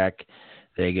forecheck.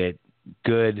 They get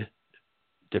good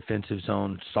defensive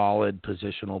zone, solid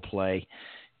positional play,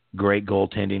 great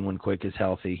goaltending when Quick is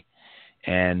healthy,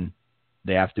 and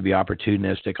they have to be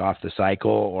opportunistic off the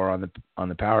cycle or on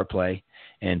the power play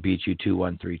and beat you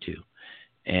 2-1, 3-2.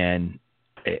 And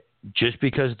just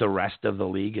because the rest of the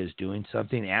league is doing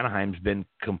something, Anaheim's been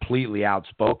completely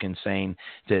outspoken saying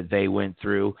that they went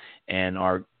through and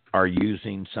are are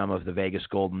using some of the Vegas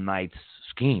Golden Knights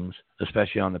schemes,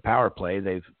 especially on the power play.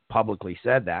 They've publicly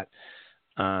said that.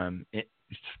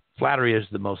 Flattery is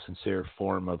the most sincere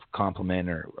form of compliment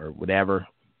or whatever.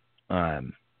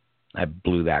 I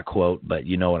blew that quote, but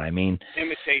you know what I mean.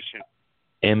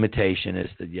 Imitation is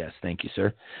yes, thank you,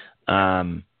 sir.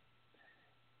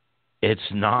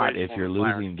 It's not if you're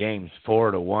losing games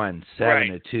 4-1,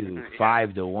 7-2,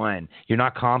 5-1. You're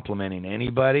not complimenting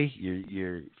anybody.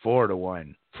 You're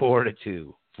 4-1,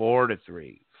 4-2,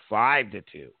 4-3, 5-2,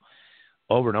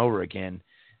 over and over again.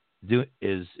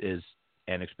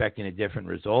 And expecting a different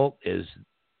result is,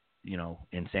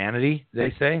 insanity.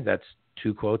 They say that's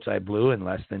 2 quotes I blew in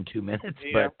less than 2 minutes,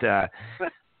 yeah.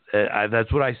 But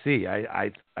that's what I see.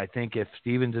 I think if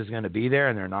Stevens is going to be there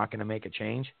and they're not going to make a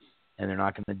change, and they're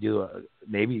not going to do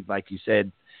maybe like you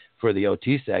said for the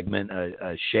OT segment,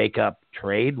 a shake-up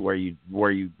trade where you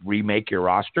remake your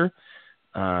roster.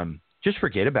 Just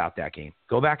forget about that game.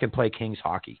 Go back and play Kings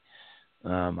hockey.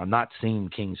 I'm not seeing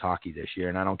Kings hockey this year,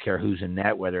 and I don't care who's in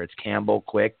net, whether it's Campbell,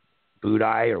 Quick,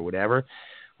 Budai, or whatever.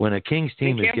 When a Kings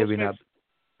team is giving up,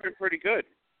 pretty good.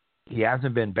 He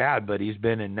hasn't been bad, but he's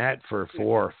been in net for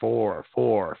 4,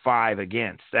 5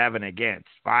 against, 7 against,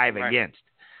 5 against.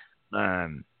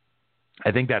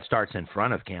 I think that starts in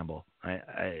front of Campbell.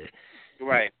 I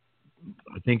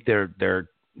think their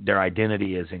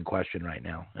identity is in question right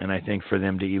now, and I think for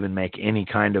them to even make any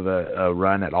kind of a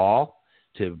run at all,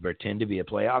 to pretend to be a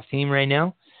playoff team right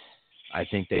now, I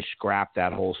think they scrap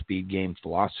that whole speed game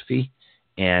philosophy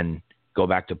and go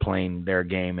back to playing their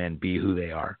game and be who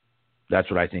they are.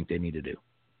 That's what I think they need to do.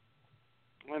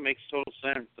 Well, that makes total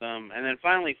sense. And then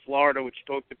finally, Florida, which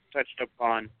touched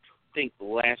upon, I think,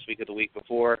 last week or the week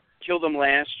before, killed them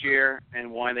last year,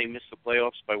 and why they missed the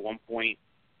playoffs by 1 point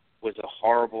was a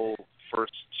horrible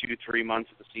first 2-3 months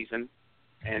of the season.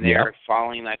 And they're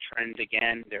following that trend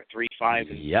again. They're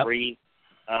 3-5-3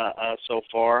 so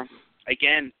far.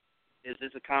 Again, is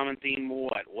this a common theme?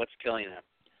 What's killing them?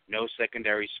 No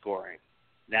secondary scoring.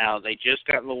 Now, they just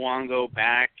got Luongo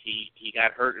back. He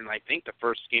got hurt in, I think, the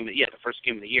first game of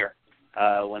the year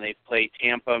when they played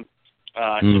Tampa.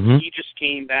 So he just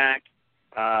came back.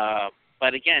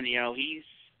 But again, he's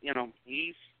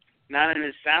not in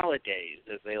his salad days,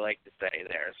 as they like to say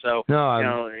there. So,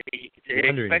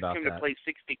 expect him to play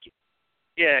 60.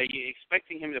 Yeah,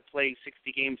 expecting him to play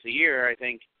 60 games a year, I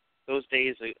think those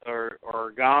days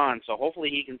are gone. So hopefully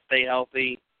he can stay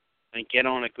healthy and get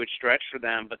on a good stretch for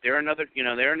them. But they're another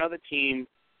team,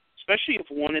 especially if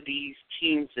one of these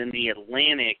teams in the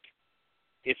Atlantic,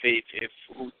 if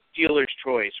dealer's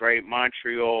choice, right,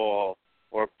 Montreal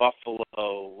or Buffalo,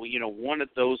 one of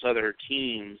those other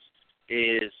teams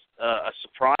is a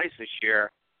surprise this year,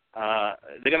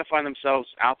 they're going to find themselves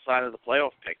outside of the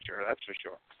playoff picture, that's for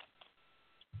sure.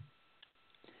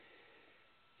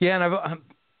 Yeah, and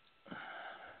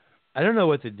I don't know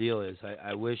what the deal is.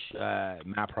 I wish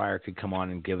Matt Pryor could come on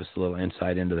and give us a little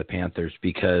insight into the Panthers,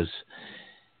 because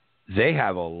they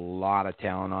have a lot of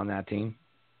talent on that team.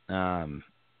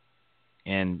 And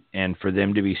for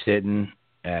them to be sitting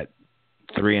at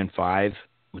 3-5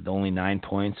 with only 9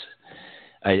 points,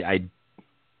 I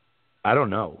don't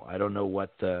know. I don't know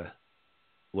what the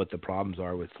problems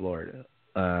are with Florida.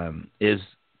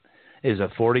 Is a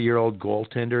 40-year-old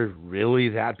goaltender really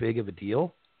that big of a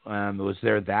deal? Was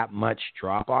there that much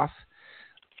drop-off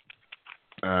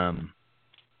to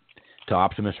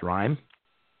Optimus Rhyme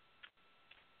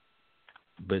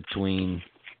between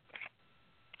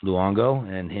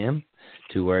Luongo and him,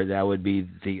 to where that would be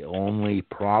the only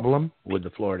problem with the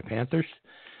Florida Panthers?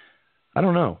 I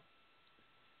don't know.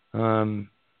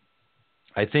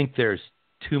 I think there's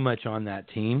too much on that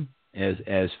team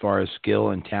as far as skill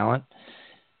and talent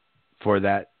for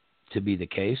that to be the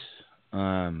case.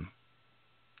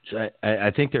 So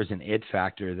I think there's an it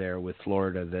factor there with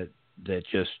Florida that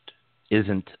just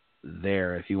isn't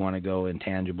there. If you want to go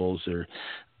intangibles or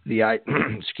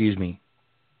excuse me,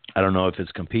 I don't know if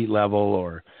it's compete level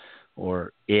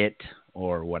or it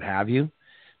or what have you,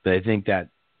 but I think that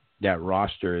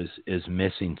roster is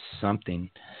missing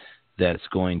something that's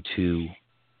going to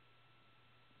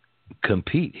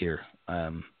compete here. I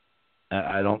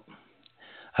don't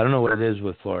know what it is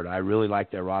with Florida. I really like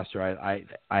their roster. I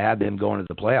had them going to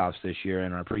the playoffs this year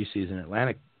in our preseason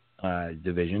Atlantic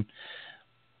division,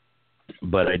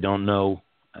 but I don't know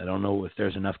if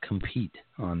there's enough compete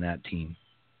on that team.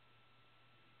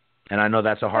 And I know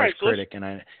that's a harsh critic, and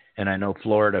I know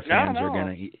Florida fans are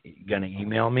gonna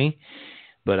email me,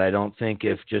 but I don't think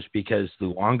if just because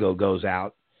Luongo goes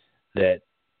out that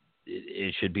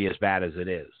it should be as bad as it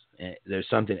is. There's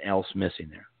something else missing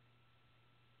there.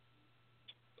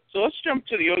 So let's jump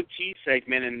to the OT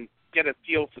segment and get a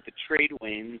feel for the trade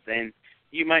wins. And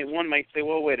one might say,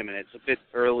 well, wait a minute, it's a bit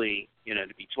early,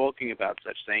 to be talking about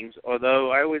such things.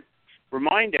 Although I would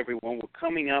remind everyone we're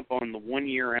coming up on the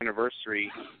 1-year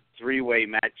anniversary three-way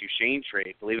Matt Duchene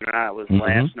trade. Believe it or not, it was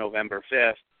last November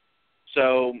 5th.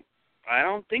 So I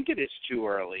don't think it is too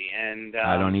early. And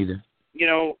I don't either.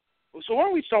 So why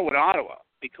don't we start with Ottawa?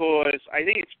 Because I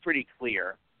think it's pretty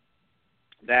clear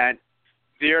that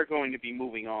they're going to be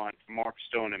moving on from Mark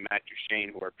Stone and Matt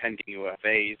Duchene, who are pending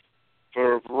UFAs,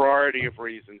 for a variety of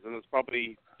reasons. And it's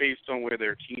probably based on where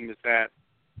their team is at.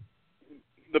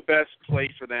 The best play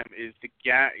for them is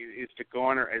to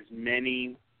garner as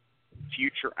many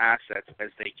future assets as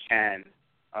they can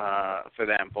for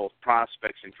them, both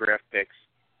prospects and draft picks,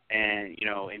 and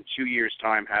in 2 years'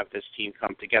 time have this team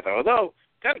come together. Although,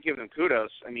 got to give them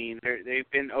kudos. I mean, they've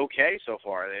been okay so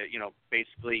far. They,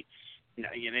 basically,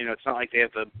 it's not like they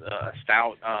have a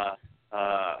stout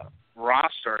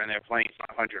roster and they're playing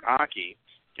 500 hockey.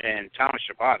 And Thomas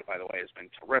Chabot, by the way, has been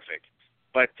terrific.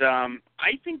 But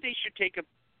I think they should take at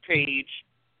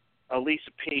least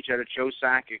a page out of Joe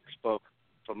Sakic's book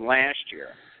from last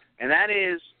year. And that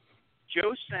is,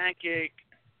 Joe Sakic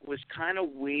was kind of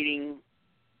waiting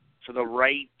for the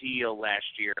right deal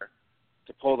last year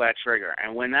to pull that trigger.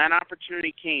 And when that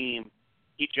opportunity came,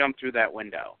 he jumped through that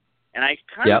window. And I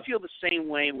kind of feel the same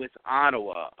way with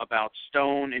Ottawa about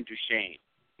Stone and Duchene.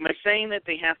 Am I saying that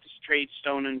they have to trade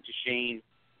Stone and Duchene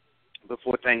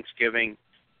before Thanksgiving?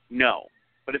 No.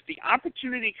 But if the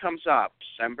opportunity comes up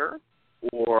December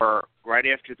or right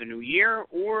after the new year,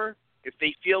 or if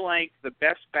they feel like the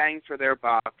best bang for their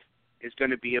buck is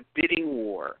going to be a bidding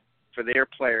war for their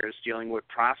players dealing with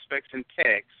prospects and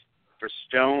picks for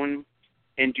Stone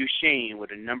and Duchene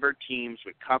with a number of teams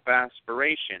with cup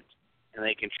aspirations, and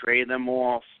they can trade them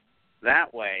off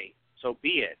that way, so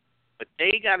be it. But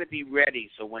they got to be ready.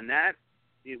 So when the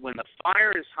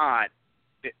fire is hot,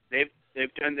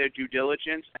 they've done their due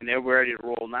diligence and they're ready to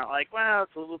roll. Not like, well,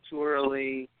 it's a little too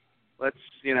early.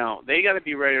 They got to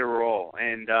be ready to roll.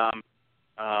 And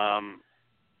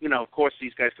of course,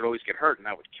 these guys could always get hurt, and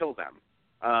that would kill them.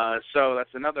 So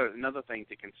that's another thing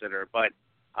to consider. But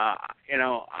I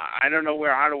don't know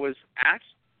where Ottawa's at,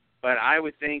 but I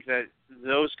would think that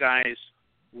those guys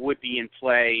would be in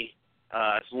play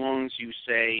as long as you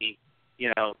say,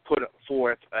 put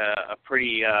forth a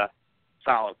pretty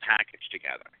solid package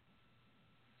together.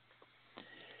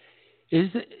 This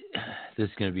is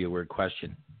going to be a weird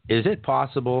question. Is it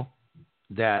possible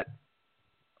that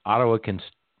Ottawa can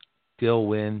still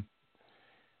win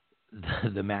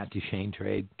the Matt Duchene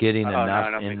trade, getting enough? No,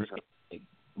 I don't think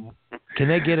so. Can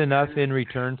they get enough in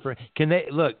return for? Can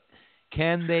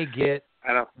they get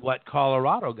what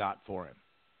Colorado got for him?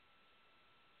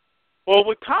 Well,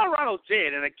 what Colorado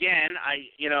did, and again, I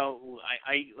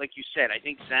like you said, I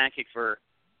think Sakic for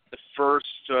the first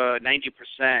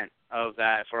 90% of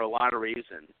that, for a lot of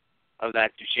reasons, of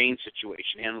that Duchene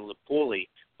situation, handled it poorly.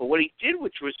 But what he did,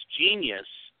 which was genius,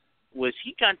 was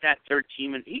he got that third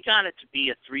team, and he got it to be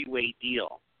a three-way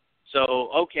deal. So,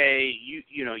 okay,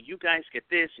 you guys get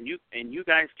this, and you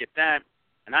guys get that,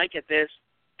 and I get this.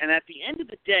 And at the end of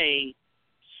the day,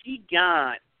 he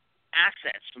got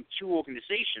assets from two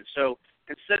organizations. So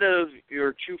instead of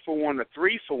your 2-for-1 or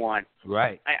 3-for-1,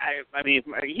 right? I mean,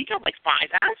 he got like 5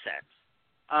 assets.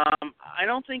 I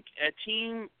don't think a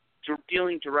team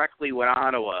dealing directly with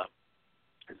Ottawa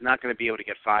is not going to be able to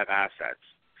get 5 assets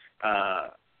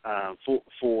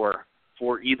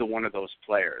for either one of those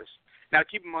players. Now,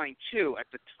 keep in mind too, at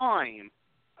the time,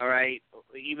 all right,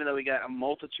 even though he got a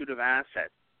multitude of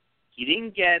assets, he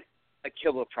didn't get a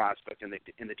killer prospect in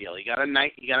the deal. He got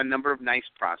a number of nice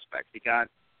prospects. He got,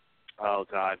 oh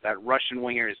God, that Russian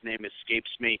winger. His name escapes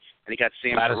me, and he got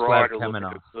Sam Girard.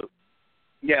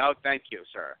 Yeah, oh, thank you,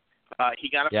 sir. He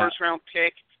got a first-round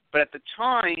pick, but at the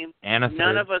time,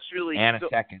 none of us really a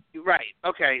second. Right.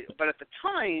 Okay, but at the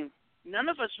time, none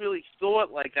of us really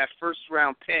thought like that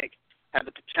first-round pick had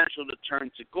the potential to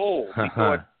turn to gold. We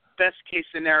thought best-case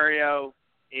scenario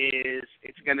is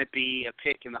it's going to be a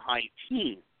pick in the high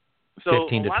teens. So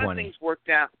 15 to 20. A lot of things worked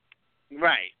out.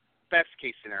 Right. Best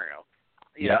case scenario.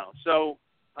 You know. So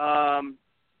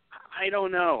I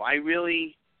don't know. I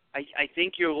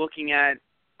think you're looking at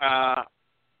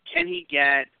can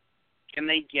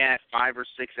they get 5 or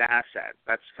 6 assets?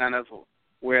 That's kind of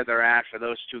where they're at for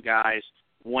those two guys.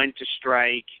 When to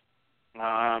strike.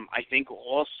 I think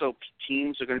also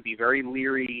teams are going to be very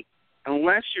leery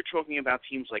unless you're talking about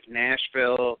teams like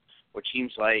Nashville or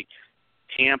teams like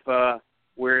Tampa,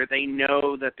 where they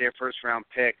know that their first-round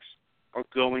picks are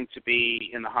going to be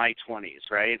in the high 20s,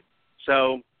 right?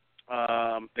 So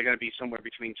they're going to be somewhere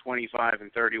between 25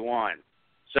 and 31.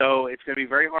 So it's going to be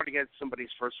very hard to get somebody's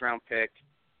first-round pick.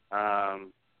 I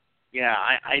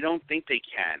don't think they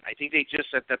can. I think they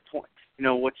just at that point,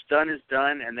 what's done is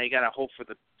done, and they got to hope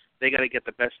they got to get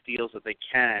the best deals that they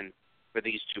can for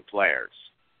these two players.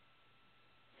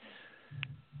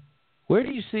 Where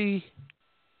do you see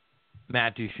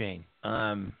Matt Duchene?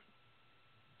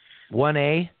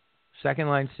 1A,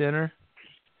 second-line center,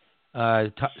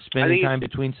 spending time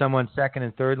between someone's second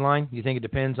and third line? You think it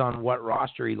depends on what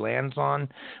roster he lands on,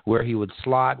 where he would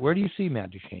slot? Where do you see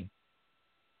Matt Duchene?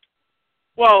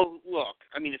 Well, look,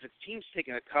 I mean, if a team's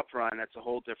taking a cup run, that's a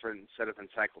whole different set of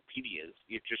encyclopedias.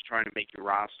 You're just trying to make your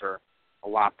roster a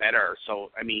lot better.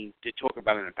 So, I mean, to talk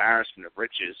about an embarrassment of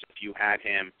riches if you had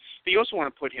him. But you also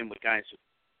want to put him with guys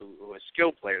who are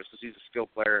skill players because he's a skill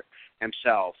player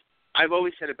himself. I've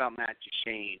always said about Matt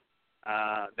Duchene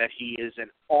that he is an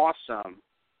awesome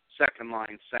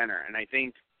second-line center. And I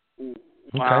think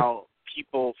while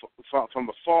people from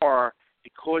afar,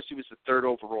 because he was the third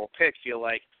overall pick, feel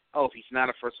like, oh, if he's not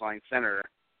a first-line center,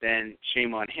 then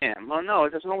shame on him. Well, no, it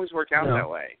doesn't always work out that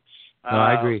way. No,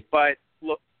 I agree. But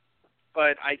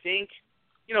I think,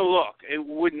 look, it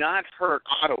would not hurt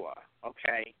Ottawa,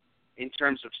 okay, in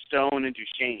terms of Stone and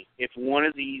Duchene, if one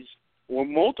of these or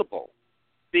multiple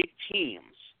big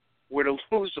teams were to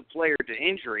lose a player to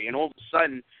injury, and all of a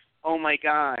sudden, oh my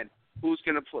God, who's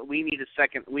going to play? We need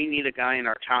a guy in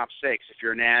our top six. If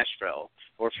you're Nashville,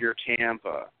 or if you're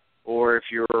Tampa, or if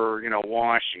you're,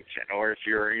 Washington, or if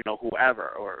you're, whoever,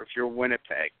 or if you're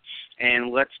Winnipeg,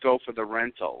 and let's go for the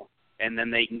rental, and then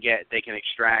they can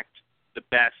extract the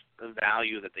best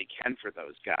value that they can for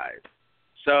those guys.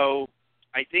 So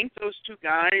I think those two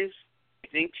guys, I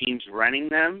think teams renting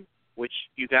them, which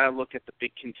you got to look at the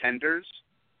big contenders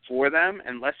for them,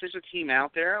 unless there's a team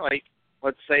out there, like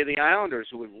let's say the Islanders,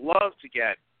 who would love to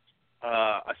get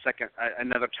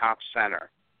another top center.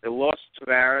 They lost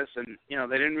Tavares, and,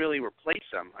 they didn't really replace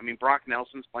him. I mean, Brock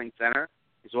Nelson's playing center.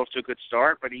 He's off to a good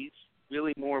start, but he's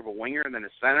really more of a winger than a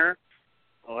center.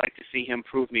 I'd like to see him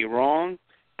prove me wrong.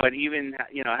 But even,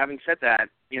 having said that,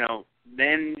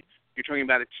 then you're talking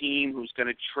about a team who's going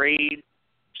to trade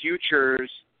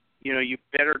futures. You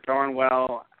better darn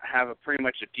well have pretty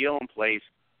much a deal in place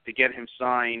to get him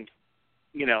signed,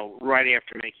 right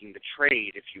after making the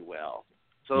trade, if you will.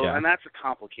 So, and that's a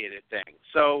complicated thing.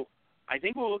 So I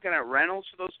think we're looking at rentals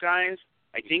for those guys.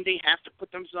 I think they have to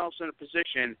put themselves in a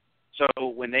position so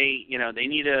when they, they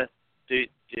need to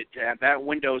have that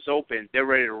window's open, they're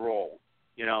ready to roll,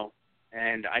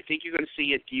 And I think you're going to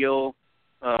see deals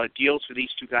for these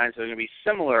two guys that are going to be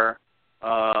similar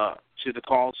to the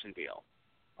Carlson deal.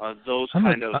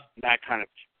 That kind of.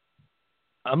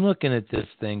 I'm looking at this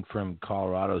thing from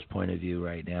Colorado's point of view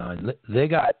right now, and they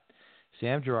got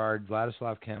Sam Girard,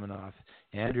 Vladislav Kamenev,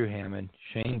 Andrew Hammond,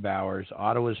 Shane Bowers,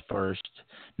 Ottawa's first,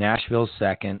 Nashville's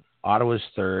second, Ottawa's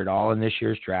third, all in this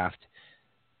year's draft.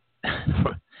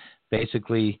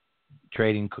 Basically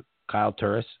trading Kyle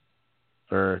Turris,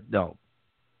 or no,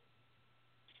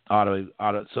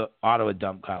 Ottawa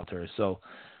dumped Kyle Turris. So,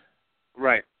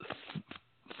 right.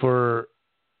 For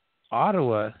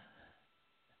Ottawa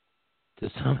to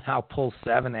somehow pull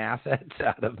 7 assets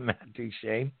out of Matt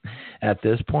Duchene at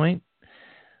this point,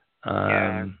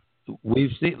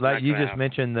 we've seen, like you just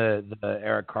mentioned, the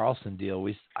Erik Karlsson deal.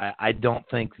 I don't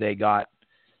think they got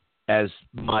as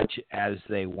much as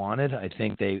they wanted. I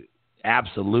think they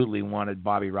absolutely wanted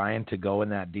Bobby Ryan to go in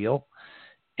that deal,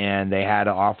 and they had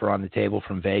an offer on the table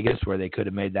from Vegas where they could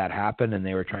have made that happen, and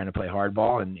they were trying to play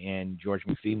hardball, and George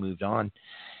McPhee moved on.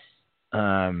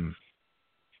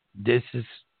 This is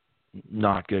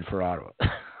not good for Ottawa.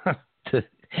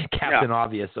 Captain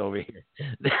Obvious over here.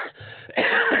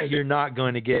 You're not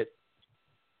going to get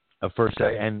a first,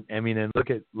 and I mean, and look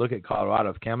at Colorado.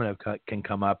 If Kamenev can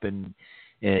come up and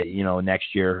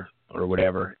next year or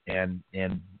whatever, and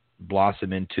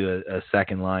blossom into a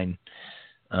second line.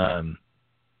 And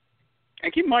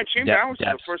keep in mind, Shane Bowers was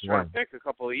a first round pick a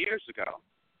couple of years ago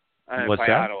by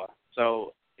Ottawa.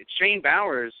 So Shane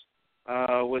Bowers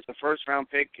was the first round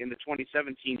pick in the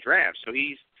 2017 draft. So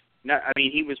he's not. I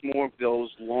mean, he was more of those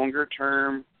longer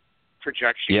term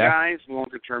projection guys.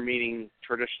 Longer term meaning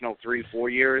traditional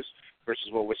 3-4 years versus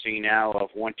what we're seeing now of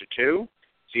 1 to 2.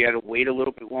 So you had to wait a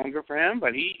little bit longer for him.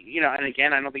 But he, and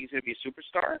again, I don't think he's going to be a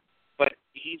superstar, but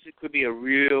he could be a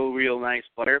real nice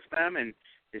player for them. And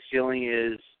his ceiling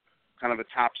is kind of a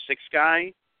top 6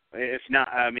 guy. If not,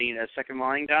 a second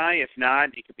line guy. If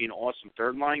not, he could be an awesome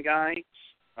third line guy.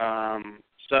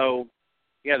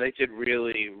 They did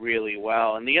really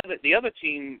well. And the other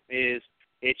team is,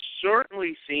 it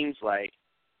certainly seems like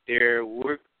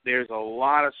there's a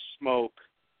lot of smoke,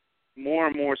 more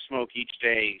and more smoke each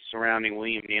day surrounding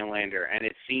William Nylander, and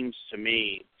it seems to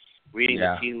me, reading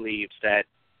the tea leaves, that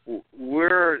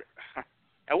we're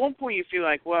at one point you feel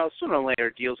like, well, sooner or later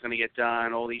a deal's going to get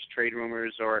done. All these trade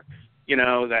rumors, or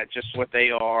that just what they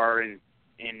are, and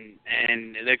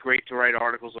they're great to write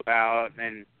articles about,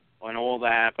 and all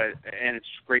that. And it's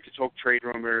great to talk trade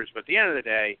rumors. But at the end of the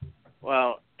day,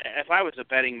 well, if I was a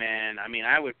betting man, I mean,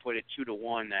 I would put it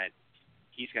 2-1 that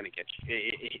he's going to get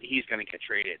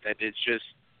traded. That it's just.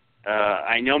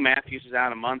 I know Matthews is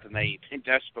out a month, and they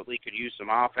desperately could use some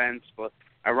offense. But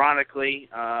ironically,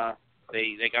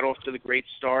 they got off to the great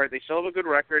start. They still have a good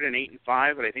record in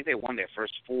 8-5, but I think they won their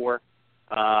first 4.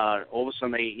 All of a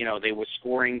sudden, they were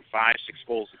scoring 5-6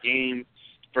 goals a game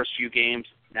first few games.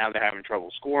 Now they're having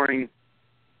trouble scoring.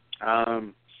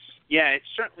 It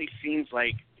certainly seems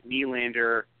like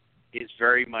Nylander is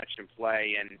very much in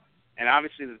play, and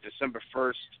obviously the December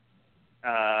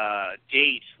 1st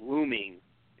date looming.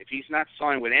 If he's not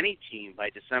signed with any team by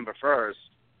December 1st,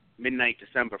 midnight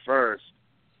December 1st,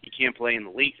 he can't play in the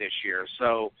league this year.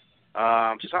 So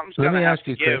something's going to have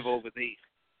to give over the.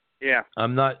 Yeah.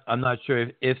 I'm not sure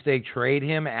if they trade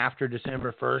him after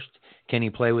December 1st, can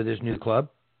he play with his new club?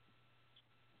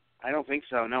 I don't think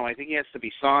so. No, I think he has to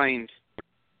be signed.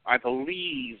 I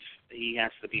believe he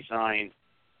has to be signed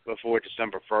before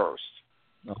December 1st.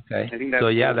 Okay. I think that's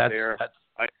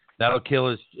that'll kill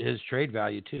his trade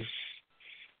value too.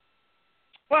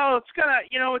 Well,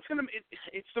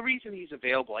 it's the reason he's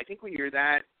available. I think when you're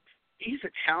that, he's a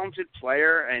talented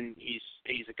player, and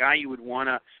he's a guy you would want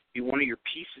to be one of your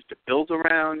pieces to build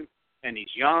around, and he's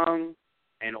young,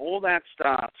 and all that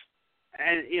stuff.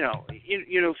 And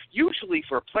usually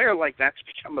for a player like that to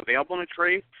become available in a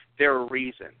trade, there are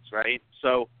reasons, right?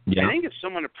 So I think if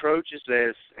someone approaches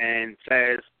this and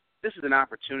says, "This is an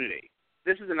opportunity.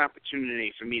 This is an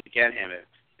opportunity for me to get him,"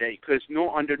 because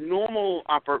under normal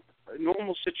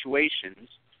situations,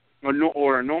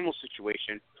 or a normal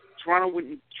situation, Toronto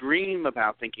wouldn't dream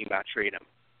about thinking about trading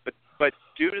him. But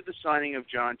due to the signing of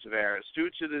John Tavares, due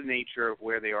to the nature of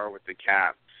where they are with the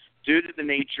cap, due to the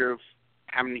nature of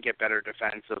having to get better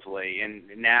defensively and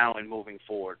now and moving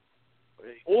forward,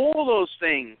 all those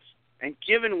things, and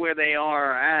given where they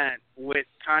are at with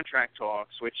contract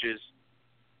talks, which is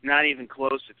not even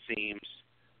close, it seems,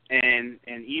 and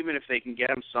even if they can get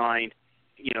him signed,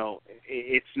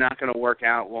 it's not going to work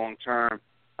out long term.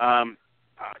 I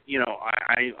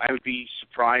would be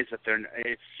surprised if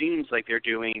it seems like they're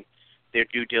doing their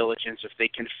due diligence if they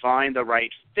can find the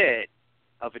right fit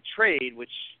of a trade,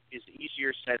 which is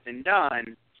easier said than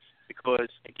done, because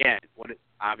again,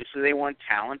 obviously they want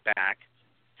talent back,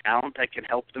 talent that can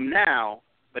help them now.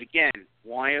 But again,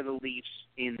 why are the Leafs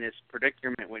in this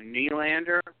predicament with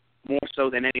Nylander more so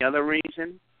than any other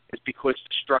reason? Is because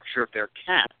the structure of their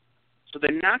cap. So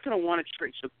they're not going to want to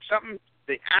trade. So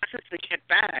the assets they get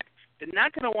back, they're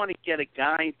not going to want to get a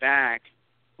guy back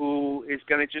who is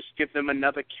going to just give them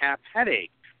another cap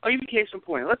headache. I'll give you a case in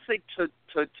point. Let's say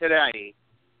today,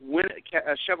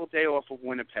 Cheveldayoff off of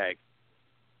Winnipeg.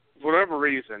 For whatever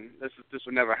reason, this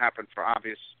would never happen for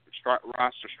obvious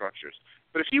roster structures.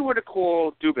 But if you were to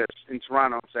call Dubas in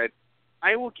Toronto and said,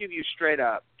 "I will give you straight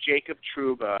up Jacob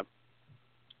Trouba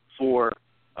for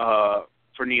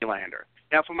Nylander."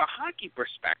 Now, from a hockey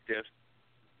perspective,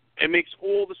 it makes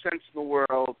all the sense in the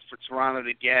world for Toronto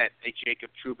to get a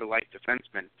Jacob Trouba-like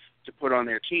defenseman to put on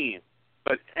their team.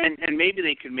 But and maybe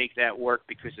they could make that work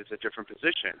because it's a different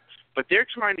position. But they're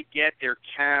trying to get their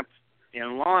cap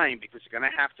in line because they're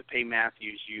going to have to pay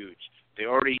Matthews huge. They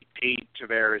already paid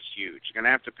Tavares huge. They're going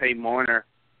to have to pay Marner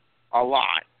a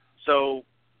lot. So,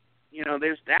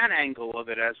 there's that angle of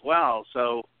it as well.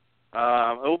 So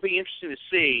it will be interesting to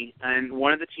see. And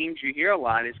one of the teams you hear a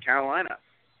lot is Carolina.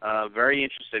 Very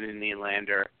interested in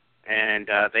Nylander. And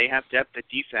they have depth at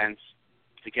defense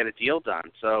to get a deal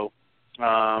done. So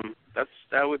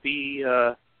that would be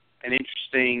an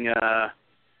interesting.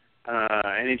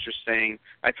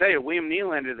 I tell you, William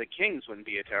Nylander, the Kings wouldn't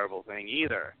be a terrible thing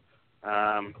either.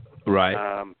 Right.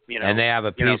 And they have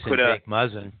a piece in Jake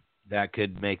Muzzin that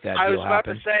could make that deal happen. I was about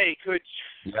to say, could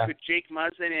Jake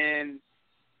Muzzin and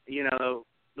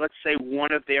let's say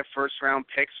one of their first round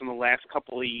picks from the last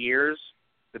couple of years,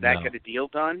 did that get a deal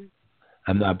done?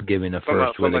 I'm not giving a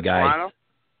first with a guy. Toronto?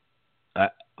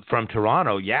 From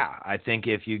Toronto, yeah. I think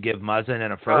if you give Muzzin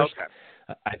and a first,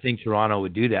 I think Toronto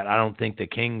would do that. I don't think the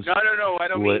Kings. No. I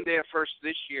don't mean their first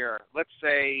this year. Let's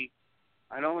say,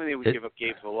 I don't think they would give up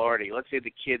Gabe Vilardi. Let's say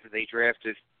the kid that they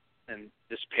drafted in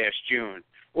this past June,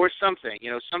 or something.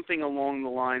 Something along the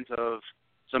lines of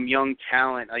some young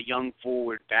talent, a young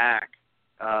forward back,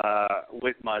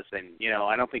 Muzzin. You know,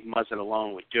 I don't think Muzzin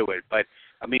alone would do it. But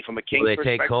I mean, from a Kings Will they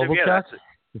perspective, take Kovalchuk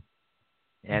yeah,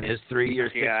 and his 3-year,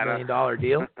 $6 million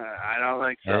deal? I don't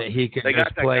think so. He can they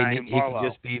just got play. That guy He can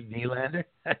just be Nylander.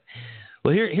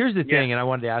 Well, here's the thing, and I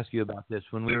wanted to ask you about this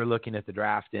when we were looking at the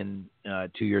draft in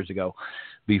 2 years ago,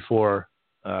 before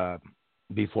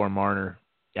Marner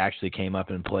actually came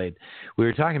up and played. We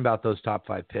were talking about those top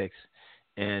 5 picks,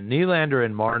 and Nylander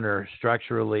and Marner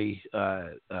structurally,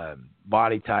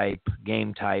 body type,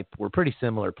 game type, were pretty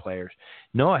similar players.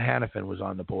 Noah Hannafin was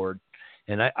on the board,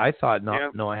 and I thought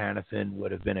Noah Hannafin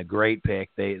would have been a great pick.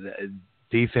 The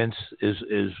defense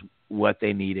is what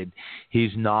they needed.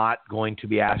 He's not going to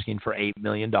be asking for $8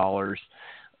 million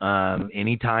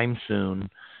anytime soon,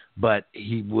 but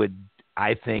he would,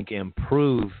 I think,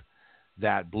 improve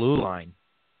that blue line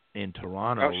in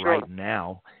Toronto right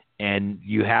now. And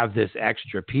you have this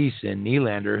extra piece in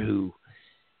Nylander who,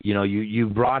 you know, you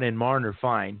brought in Marner,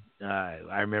 fine.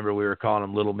 I remember we were calling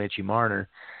him Little Mitchie Marner.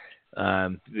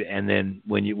 And then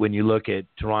when you look at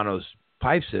Toronto's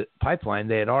pipeline,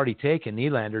 they had already taken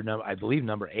Nylander, I believe,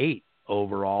 number 8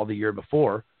 overall the year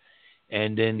before,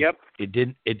 and then it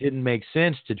didn't make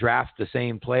sense to draft the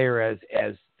same player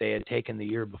as they had taken the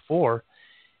year before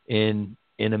in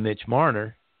a Mitch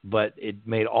Marner, but it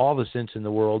made all the sense in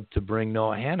the world to bring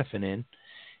Noah Hannafin in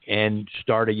and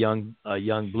start a young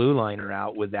blue liner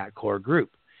out with that core group.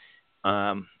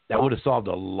 That would have solved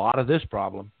a lot of this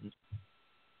problem.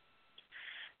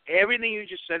 Everything you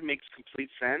just said makes complete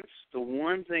sense. The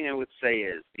one thing I would say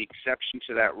is the exception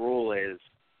to that rule is,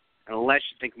 unless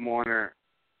you think Marner,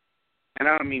 and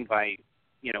I don't mean by,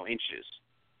 you know, inches,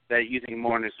 that you think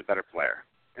Marner is the better player.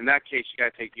 In that case,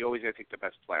 you always got to take the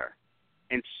best player.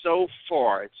 And so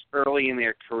far, it's early in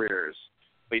their careers,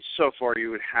 but so far you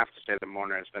would have to say that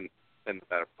Marner has been the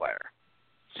better player.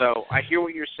 So I hear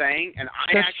what you're saying, and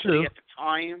That's actually true.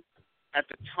 at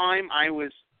the time I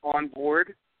was on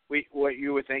board with what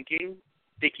you were thinking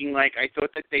like I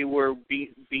thought that they were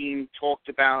being talked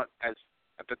about as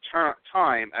at the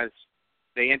time as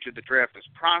they entered the draft as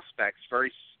prospects,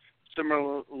 very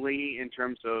similarly in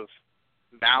terms of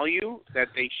value, that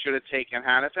they should have taken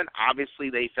Hannafin. Obviously,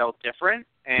 they felt different,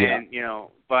 and you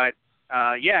know, but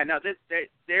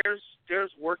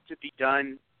there's work to be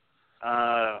done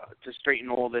to straighten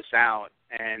all this out,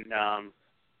 and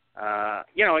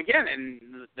you know, again, and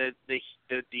the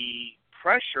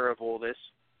pressure of all this,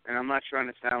 and I'm not trying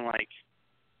to sound like,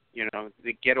 you know,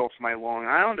 the get off my Long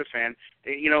Islander fan,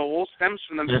 you know, all stems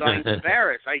from them signing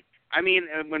Tavares. I mean,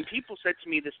 when people said to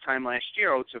me this time last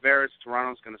year, oh, Tavares,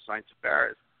 Toronto's going to sign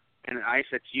Tavares, and I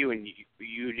said to you, and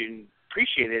you didn't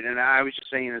appreciate it, and I was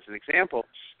just saying as an example,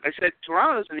 I said,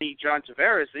 Toronto doesn't need John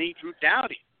Tavares, they need Drew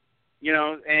Doughty. You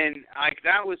know, and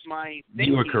that was my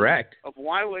thinking. You were correct. Of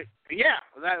why would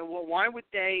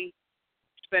they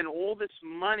spend all this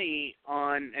money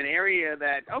on an area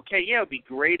that, okay, yeah, it would be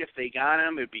great if they got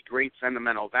him. It would be great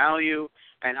sentimental value.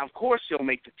 And, of course, he'll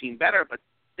make the team better. But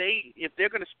if they're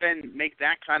going to make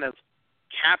that kind of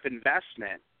cap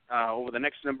investment over the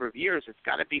next number of years, it's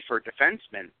got to be for a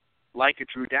defenseman like a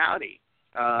Drew Doughty.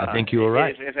 I think you were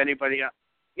right. If anybody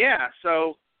yeah,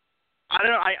 so I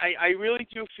don't know. I really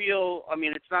do feel, I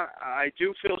mean, I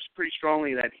do feel pretty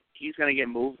strongly that he's going to get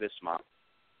moved this month.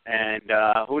 And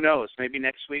who knows? Maybe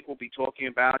next week we'll be talking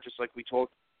about, just like we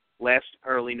talked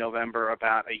early November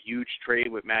about a huge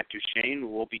trade with Matt Duchene.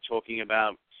 We'll be talking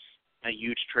about a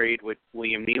huge trade with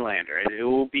William Nylander. It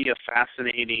will be a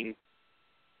fascinating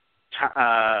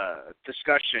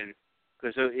discussion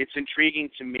because it's intriguing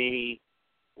to me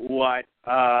what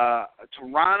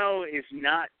Toronto is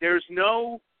not. There's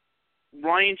no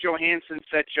Ryan Johansson,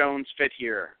 Seth Jones fit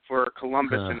here for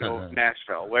Columbus and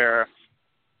Nashville, where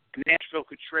Nashville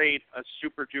could trade a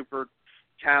super-duper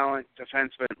talent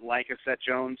defenseman like a Seth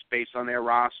Jones based on their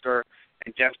roster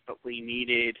and desperately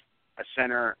needed a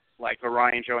center like a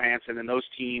Ryan Johansson. And those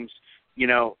teams, you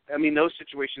know, I mean, those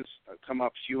situations come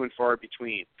up few and far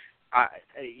between.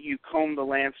 You comb the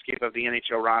landscape of the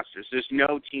NHL rosters. There's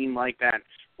no team like that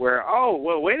where, oh,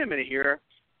 well, wait a minute here.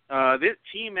 This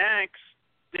Team X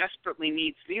desperately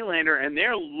needs Nylander, and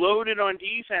they're loaded on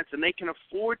defense, and they can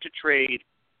afford to trade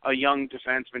a young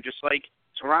defenseman, just like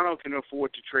Toronto can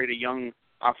afford to trade a young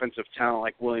offensive talent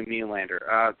like William Nylander.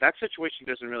 That situation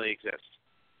doesn't really exist.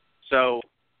 So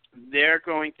they're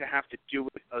going to have to do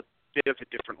it a bit of a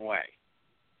different way.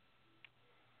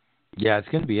 Yeah, it's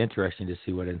going to be interesting to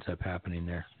see what ends up happening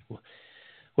there.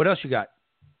 What else you got?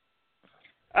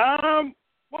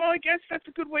 Well, I guess that's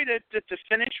a good way to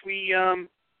finish. We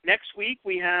next week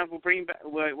we're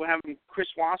having Chris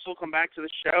Wassel come back to the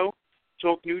show,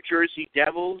 talk New Jersey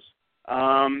Devils.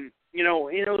 in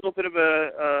a little bit of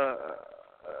a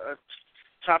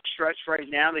top stretch right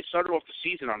now. They started off the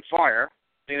season on fire.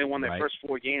 I think they won their first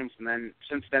 4 games, and then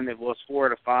since then they've lost 4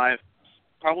 out of 5.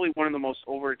 Probably one of the most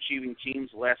overachieving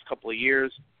teams the last couple of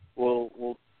years.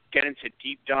 We'll get into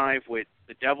deep dive with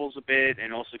the Devils a bit,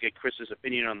 and also get Chris's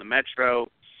opinion on the Metro.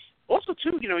 Also,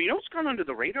 too, what's gone under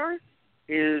the radar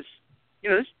is,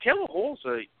 this Taylor Hall's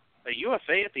a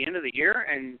UFA at the end of the year,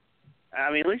 and I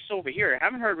mean, at least over here, I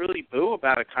haven't heard really boo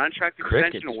about a contract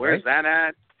extension or where's that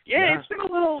at. Yeah, it's been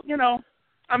a little,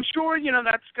 I'm sure,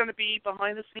 that's going to be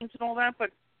behind the scenes and all that,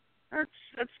 but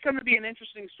that's going to be an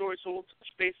interesting story, so we'll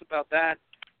touch base about that.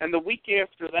 And the week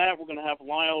after that, we're going to have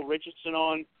Lyle Richardson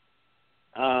on.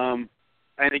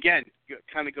 And again,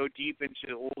 kind of go deep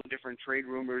into all the different trade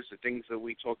rumors, the things that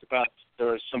we talked about. There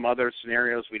are some other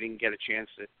scenarios we didn't get a chance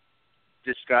to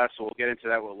discuss, so we'll get into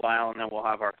that with Lyle, and then we'll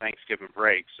have our Thanksgiving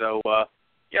break. So, a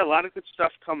lot of good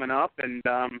stuff coming up, and,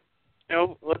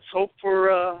 let's hope for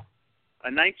a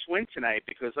nice win tonight,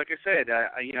 because like I said,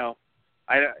 I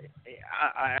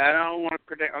don't want to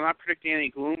predict. I'm not predicting any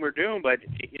gloom or doom, but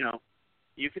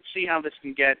you could see how this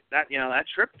can get. That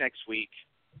trip next week.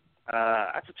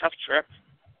 That's a tough trip.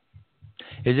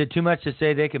 Is it too much to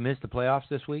say they could miss the playoffs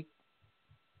this week?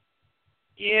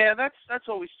 Yeah, that's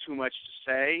always too much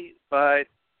to say, but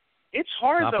it's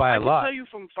hard. Not though. by I a can lot. tell you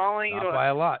from following, Not by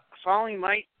a lot. following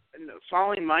my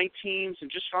teams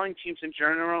and just following teams in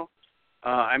general.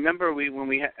 I remember when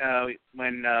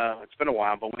it's been a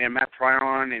while, but we had Matt Pryor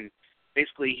on, and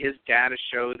basically his data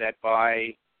showed that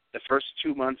by the first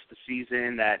 2 months of the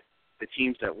season, that the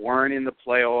teams that weren't in the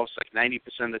playoffs, like 90%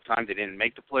 of the time, they didn't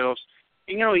make the playoffs.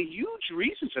 And, a huge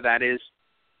reason for that is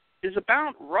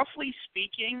about, roughly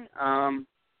speaking,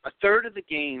 a third of the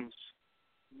games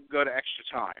go to extra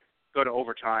time, go to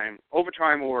overtime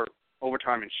or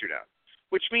overtime and shootout,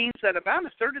 which means that about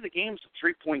a third of the games are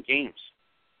 3-point games.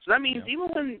 So that means even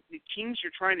when the teams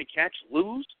you're trying to catch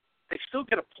lose, they still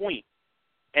get a point.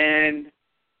 And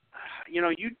you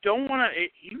don't want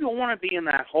to be in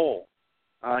that hole.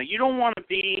 You don't want to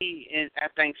be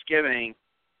at Thanksgiving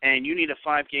and you need a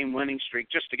 5-game winning streak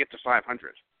just to get to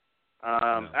 500.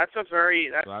 That's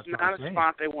not a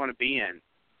spot they want to be in.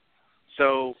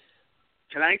 So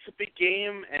tonight's a big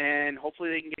game, and hopefully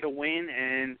they can get a win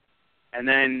and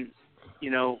then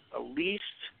at least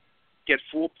get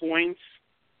 4 points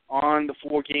on the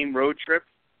 4-game road trip.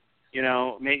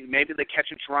 Maybe they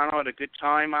catch in Toronto at a good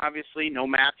time. Obviously, no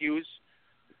Matthews.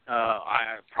 No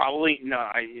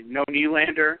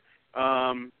Nylander.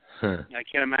 I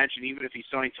can't imagine even if he's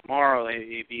starting tomorrow,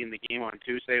 he'd be in the game on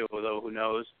Tuesday. Although who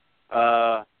knows?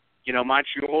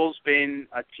 Montreal's been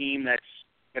a team that's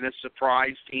been a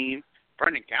surprise team.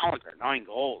 Brendan Gallagher, 9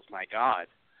 goals. My God.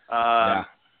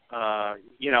 Ottawa.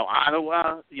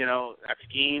 That's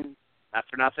a game not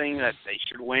for nothing that they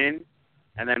should win,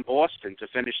 and then Boston to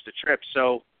finish the trip.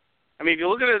 So, I mean, if you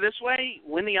look at it this way,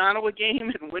 win the Ottawa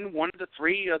game and win 1 of the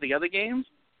 3 of the other games,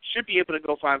 should be able to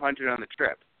go 500 on the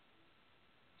trip.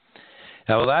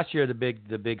 Well, last year the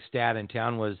big stat in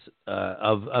town was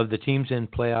of the teams in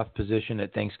playoff position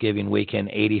at Thanksgiving weekend,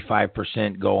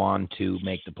 85% go on to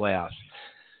make the playoffs.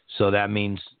 So that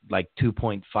means like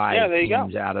 2.5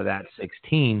 teams out of that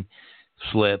 16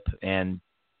 slip, and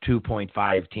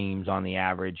 2.5 teams on the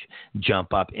average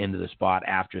jump up into the spot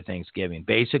after Thanksgiving.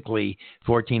 Basically,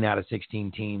 14 out of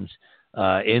 16 teams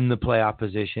in the playoff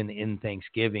position in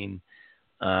Thanksgiving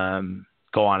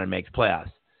go on and make the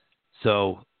playoffs.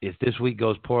 So if this week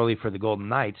goes poorly for the Golden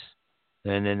Knights,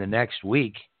 then in the next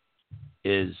week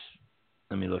is,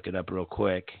 let me look it up real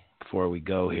quick before we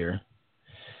go here.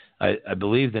 I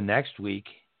believe the next week,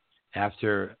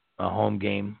 after a home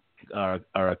game or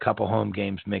a couple home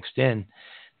games mixed in,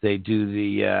 they do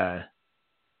the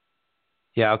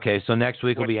so next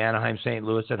week will be Anaheim, St.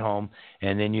 Louis at home,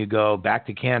 and then you go back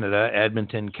to Canada,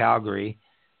 Edmonton, Calgary,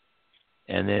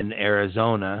 and then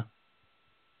Arizona.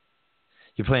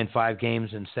 You're playing 5 games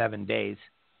in 7 days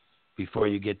before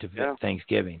you get to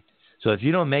Thanksgiving. So if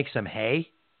you don't make some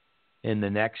hay in the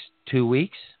next 2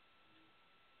 weeks,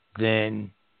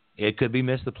 then it could be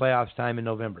missed the playoffs time in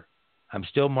November. I'm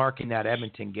still marking that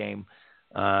Edmonton game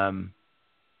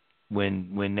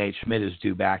when Nate Schmidt is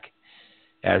due back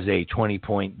as a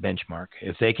 20-point benchmark.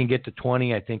 If they can get to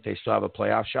 20, I think they still have a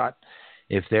playoff shot.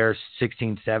 If they're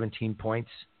 16, 17 points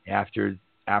after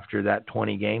that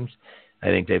 20 games, I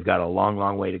think they've got a long,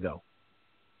 long way to go.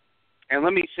 And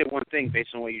let me say one thing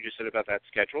based on what you just said about that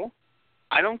schedule.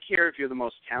 I don't care if you're the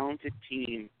most talented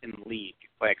team in the league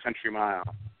by a country mile.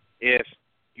 If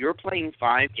you're playing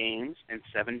 5 games in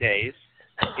 7 days,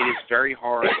 it is very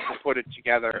hard to put it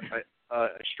together a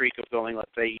streak of going,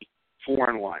 let's say,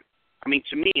 4-1. I mean,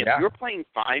 to me, if you're playing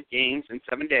 5 games in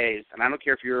 7 days, and I don't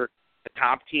care if you're the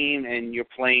top team and you're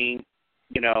playing,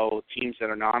 teams that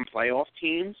are non-playoff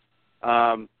teams,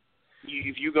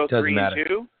 if you go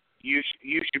 3-2, you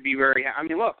should be very. I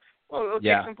mean, look,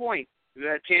 take some point.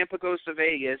 Tampa goes to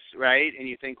Vegas, right? And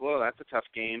you think, well, that's a tough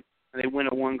game, and they win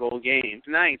a 1-goal game.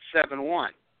 Tonight, 7-1.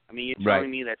 I mean, you're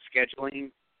telling me that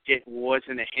scheduling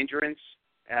wasn't a hindrance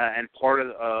and part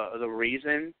of the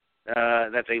reason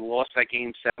that they lost that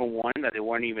game 7-1, that they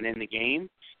weren't even in the game.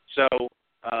 So,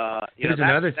 here's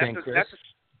another thing, Chris.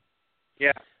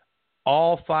 Yeah.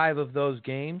 All 5 of those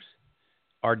games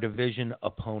are division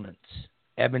opponents.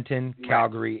 Edmonton,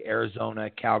 Calgary, Arizona,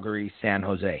 Calgary, San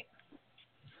Jose.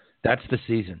 That's the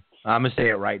season. I'm going to say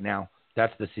it right now.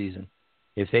 That's the season.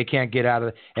 If they can't get out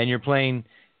of and you're playing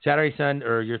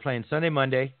you're playing Sunday,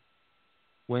 Monday,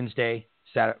 Wednesday,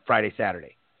 Friday,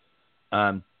 Saturday.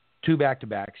 2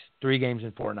 back-to-backs, 3 games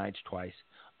in 4 nights twice,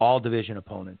 all division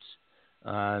opponents.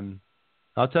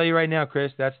 I'll tell you right now,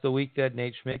 Chris, that's the week that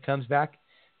Nate Schmidt comes back.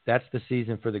 That's the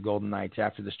season for the Golden Knights.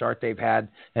 After the start they've had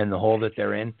and the hole that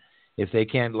they're in, if they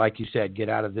can't, like you said, get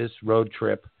out of this road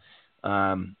trip,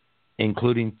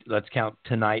 including, let's count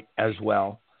tonight as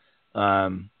well, they're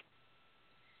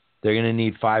going to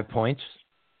need 5 points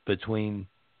between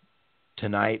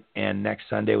tonight and next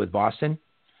Sunday with Boston.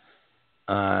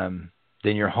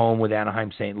 Then you're home with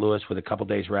Anaheim, St. Louis with a couple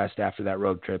days rest after that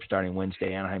road trip starting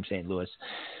Wednesday, Anaheim, St. Louis.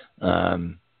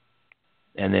 And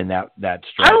then that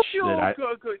stretch. I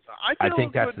feel good. I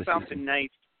think that's good about the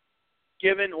Knights,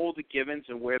 given all the givens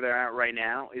and where they're at right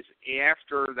now, is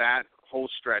after that whole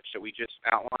stretch that we just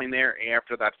outlined there,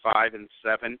 after that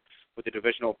 5-7 with the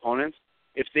divisional opponents,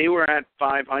 if they were at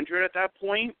 500 at that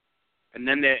point, and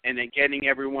then getting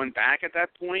everyone back at that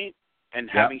point, and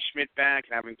having Schmidt back,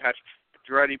 and having Patrick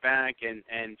Drury back,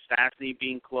 and Stastny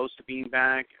being close to being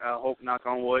back, hope knock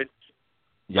on wood,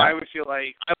 I would feel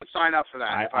like I would sign up for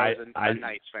that if I was a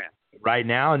Knights fan. Right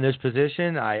now in this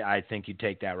position, I think you'd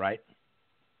take that, right?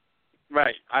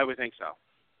 Right, I would think so.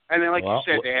 And then, like you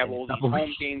said, they have all these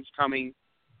home games coming.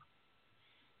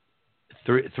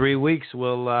 3 weeks,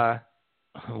 we'll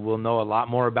know a lot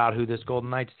more about who this Golden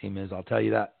Knights team is. I'll tell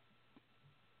you that.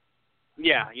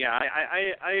 Yeah,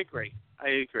 I agree.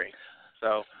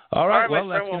 So, all right, well,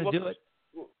 that's going to do it.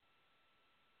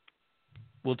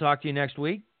 We'll talk to you next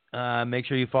week. Make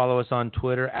sure you follow us on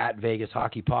Twitter at Vegas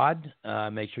Hockey Pod.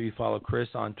 Make sure you follow Chris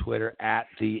on Twitter at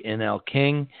the NL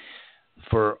King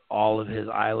for all of his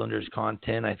Islanders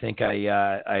content. I think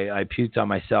I puked on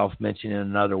myself mentioning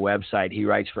another website. He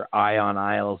writes for Ion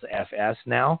Isles FS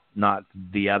now, not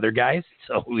the other guys.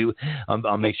 So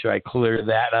I'll make sure I clear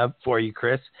that up for you,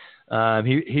 Chris.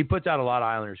 He puts out a lot of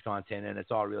Islanders content, and it's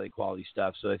all really quality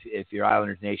stuff. So if you're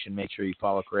Islanders Nation, make sure you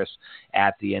follow Chris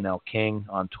at the NL King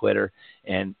on Twitter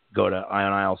and go to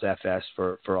Ion Isles FS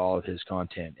for all of his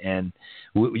content. And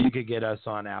you could get us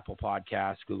on Apple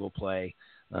Podcasts, Google Play,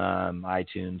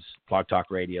 iTunes, Blog Talk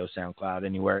Radio, SoundCloud,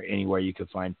 anywhere you can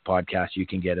find podcasts, you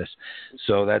can get us.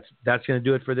 So that's going to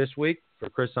do it for this week. For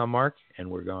Chris, I'm Mark,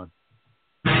 and we're gone.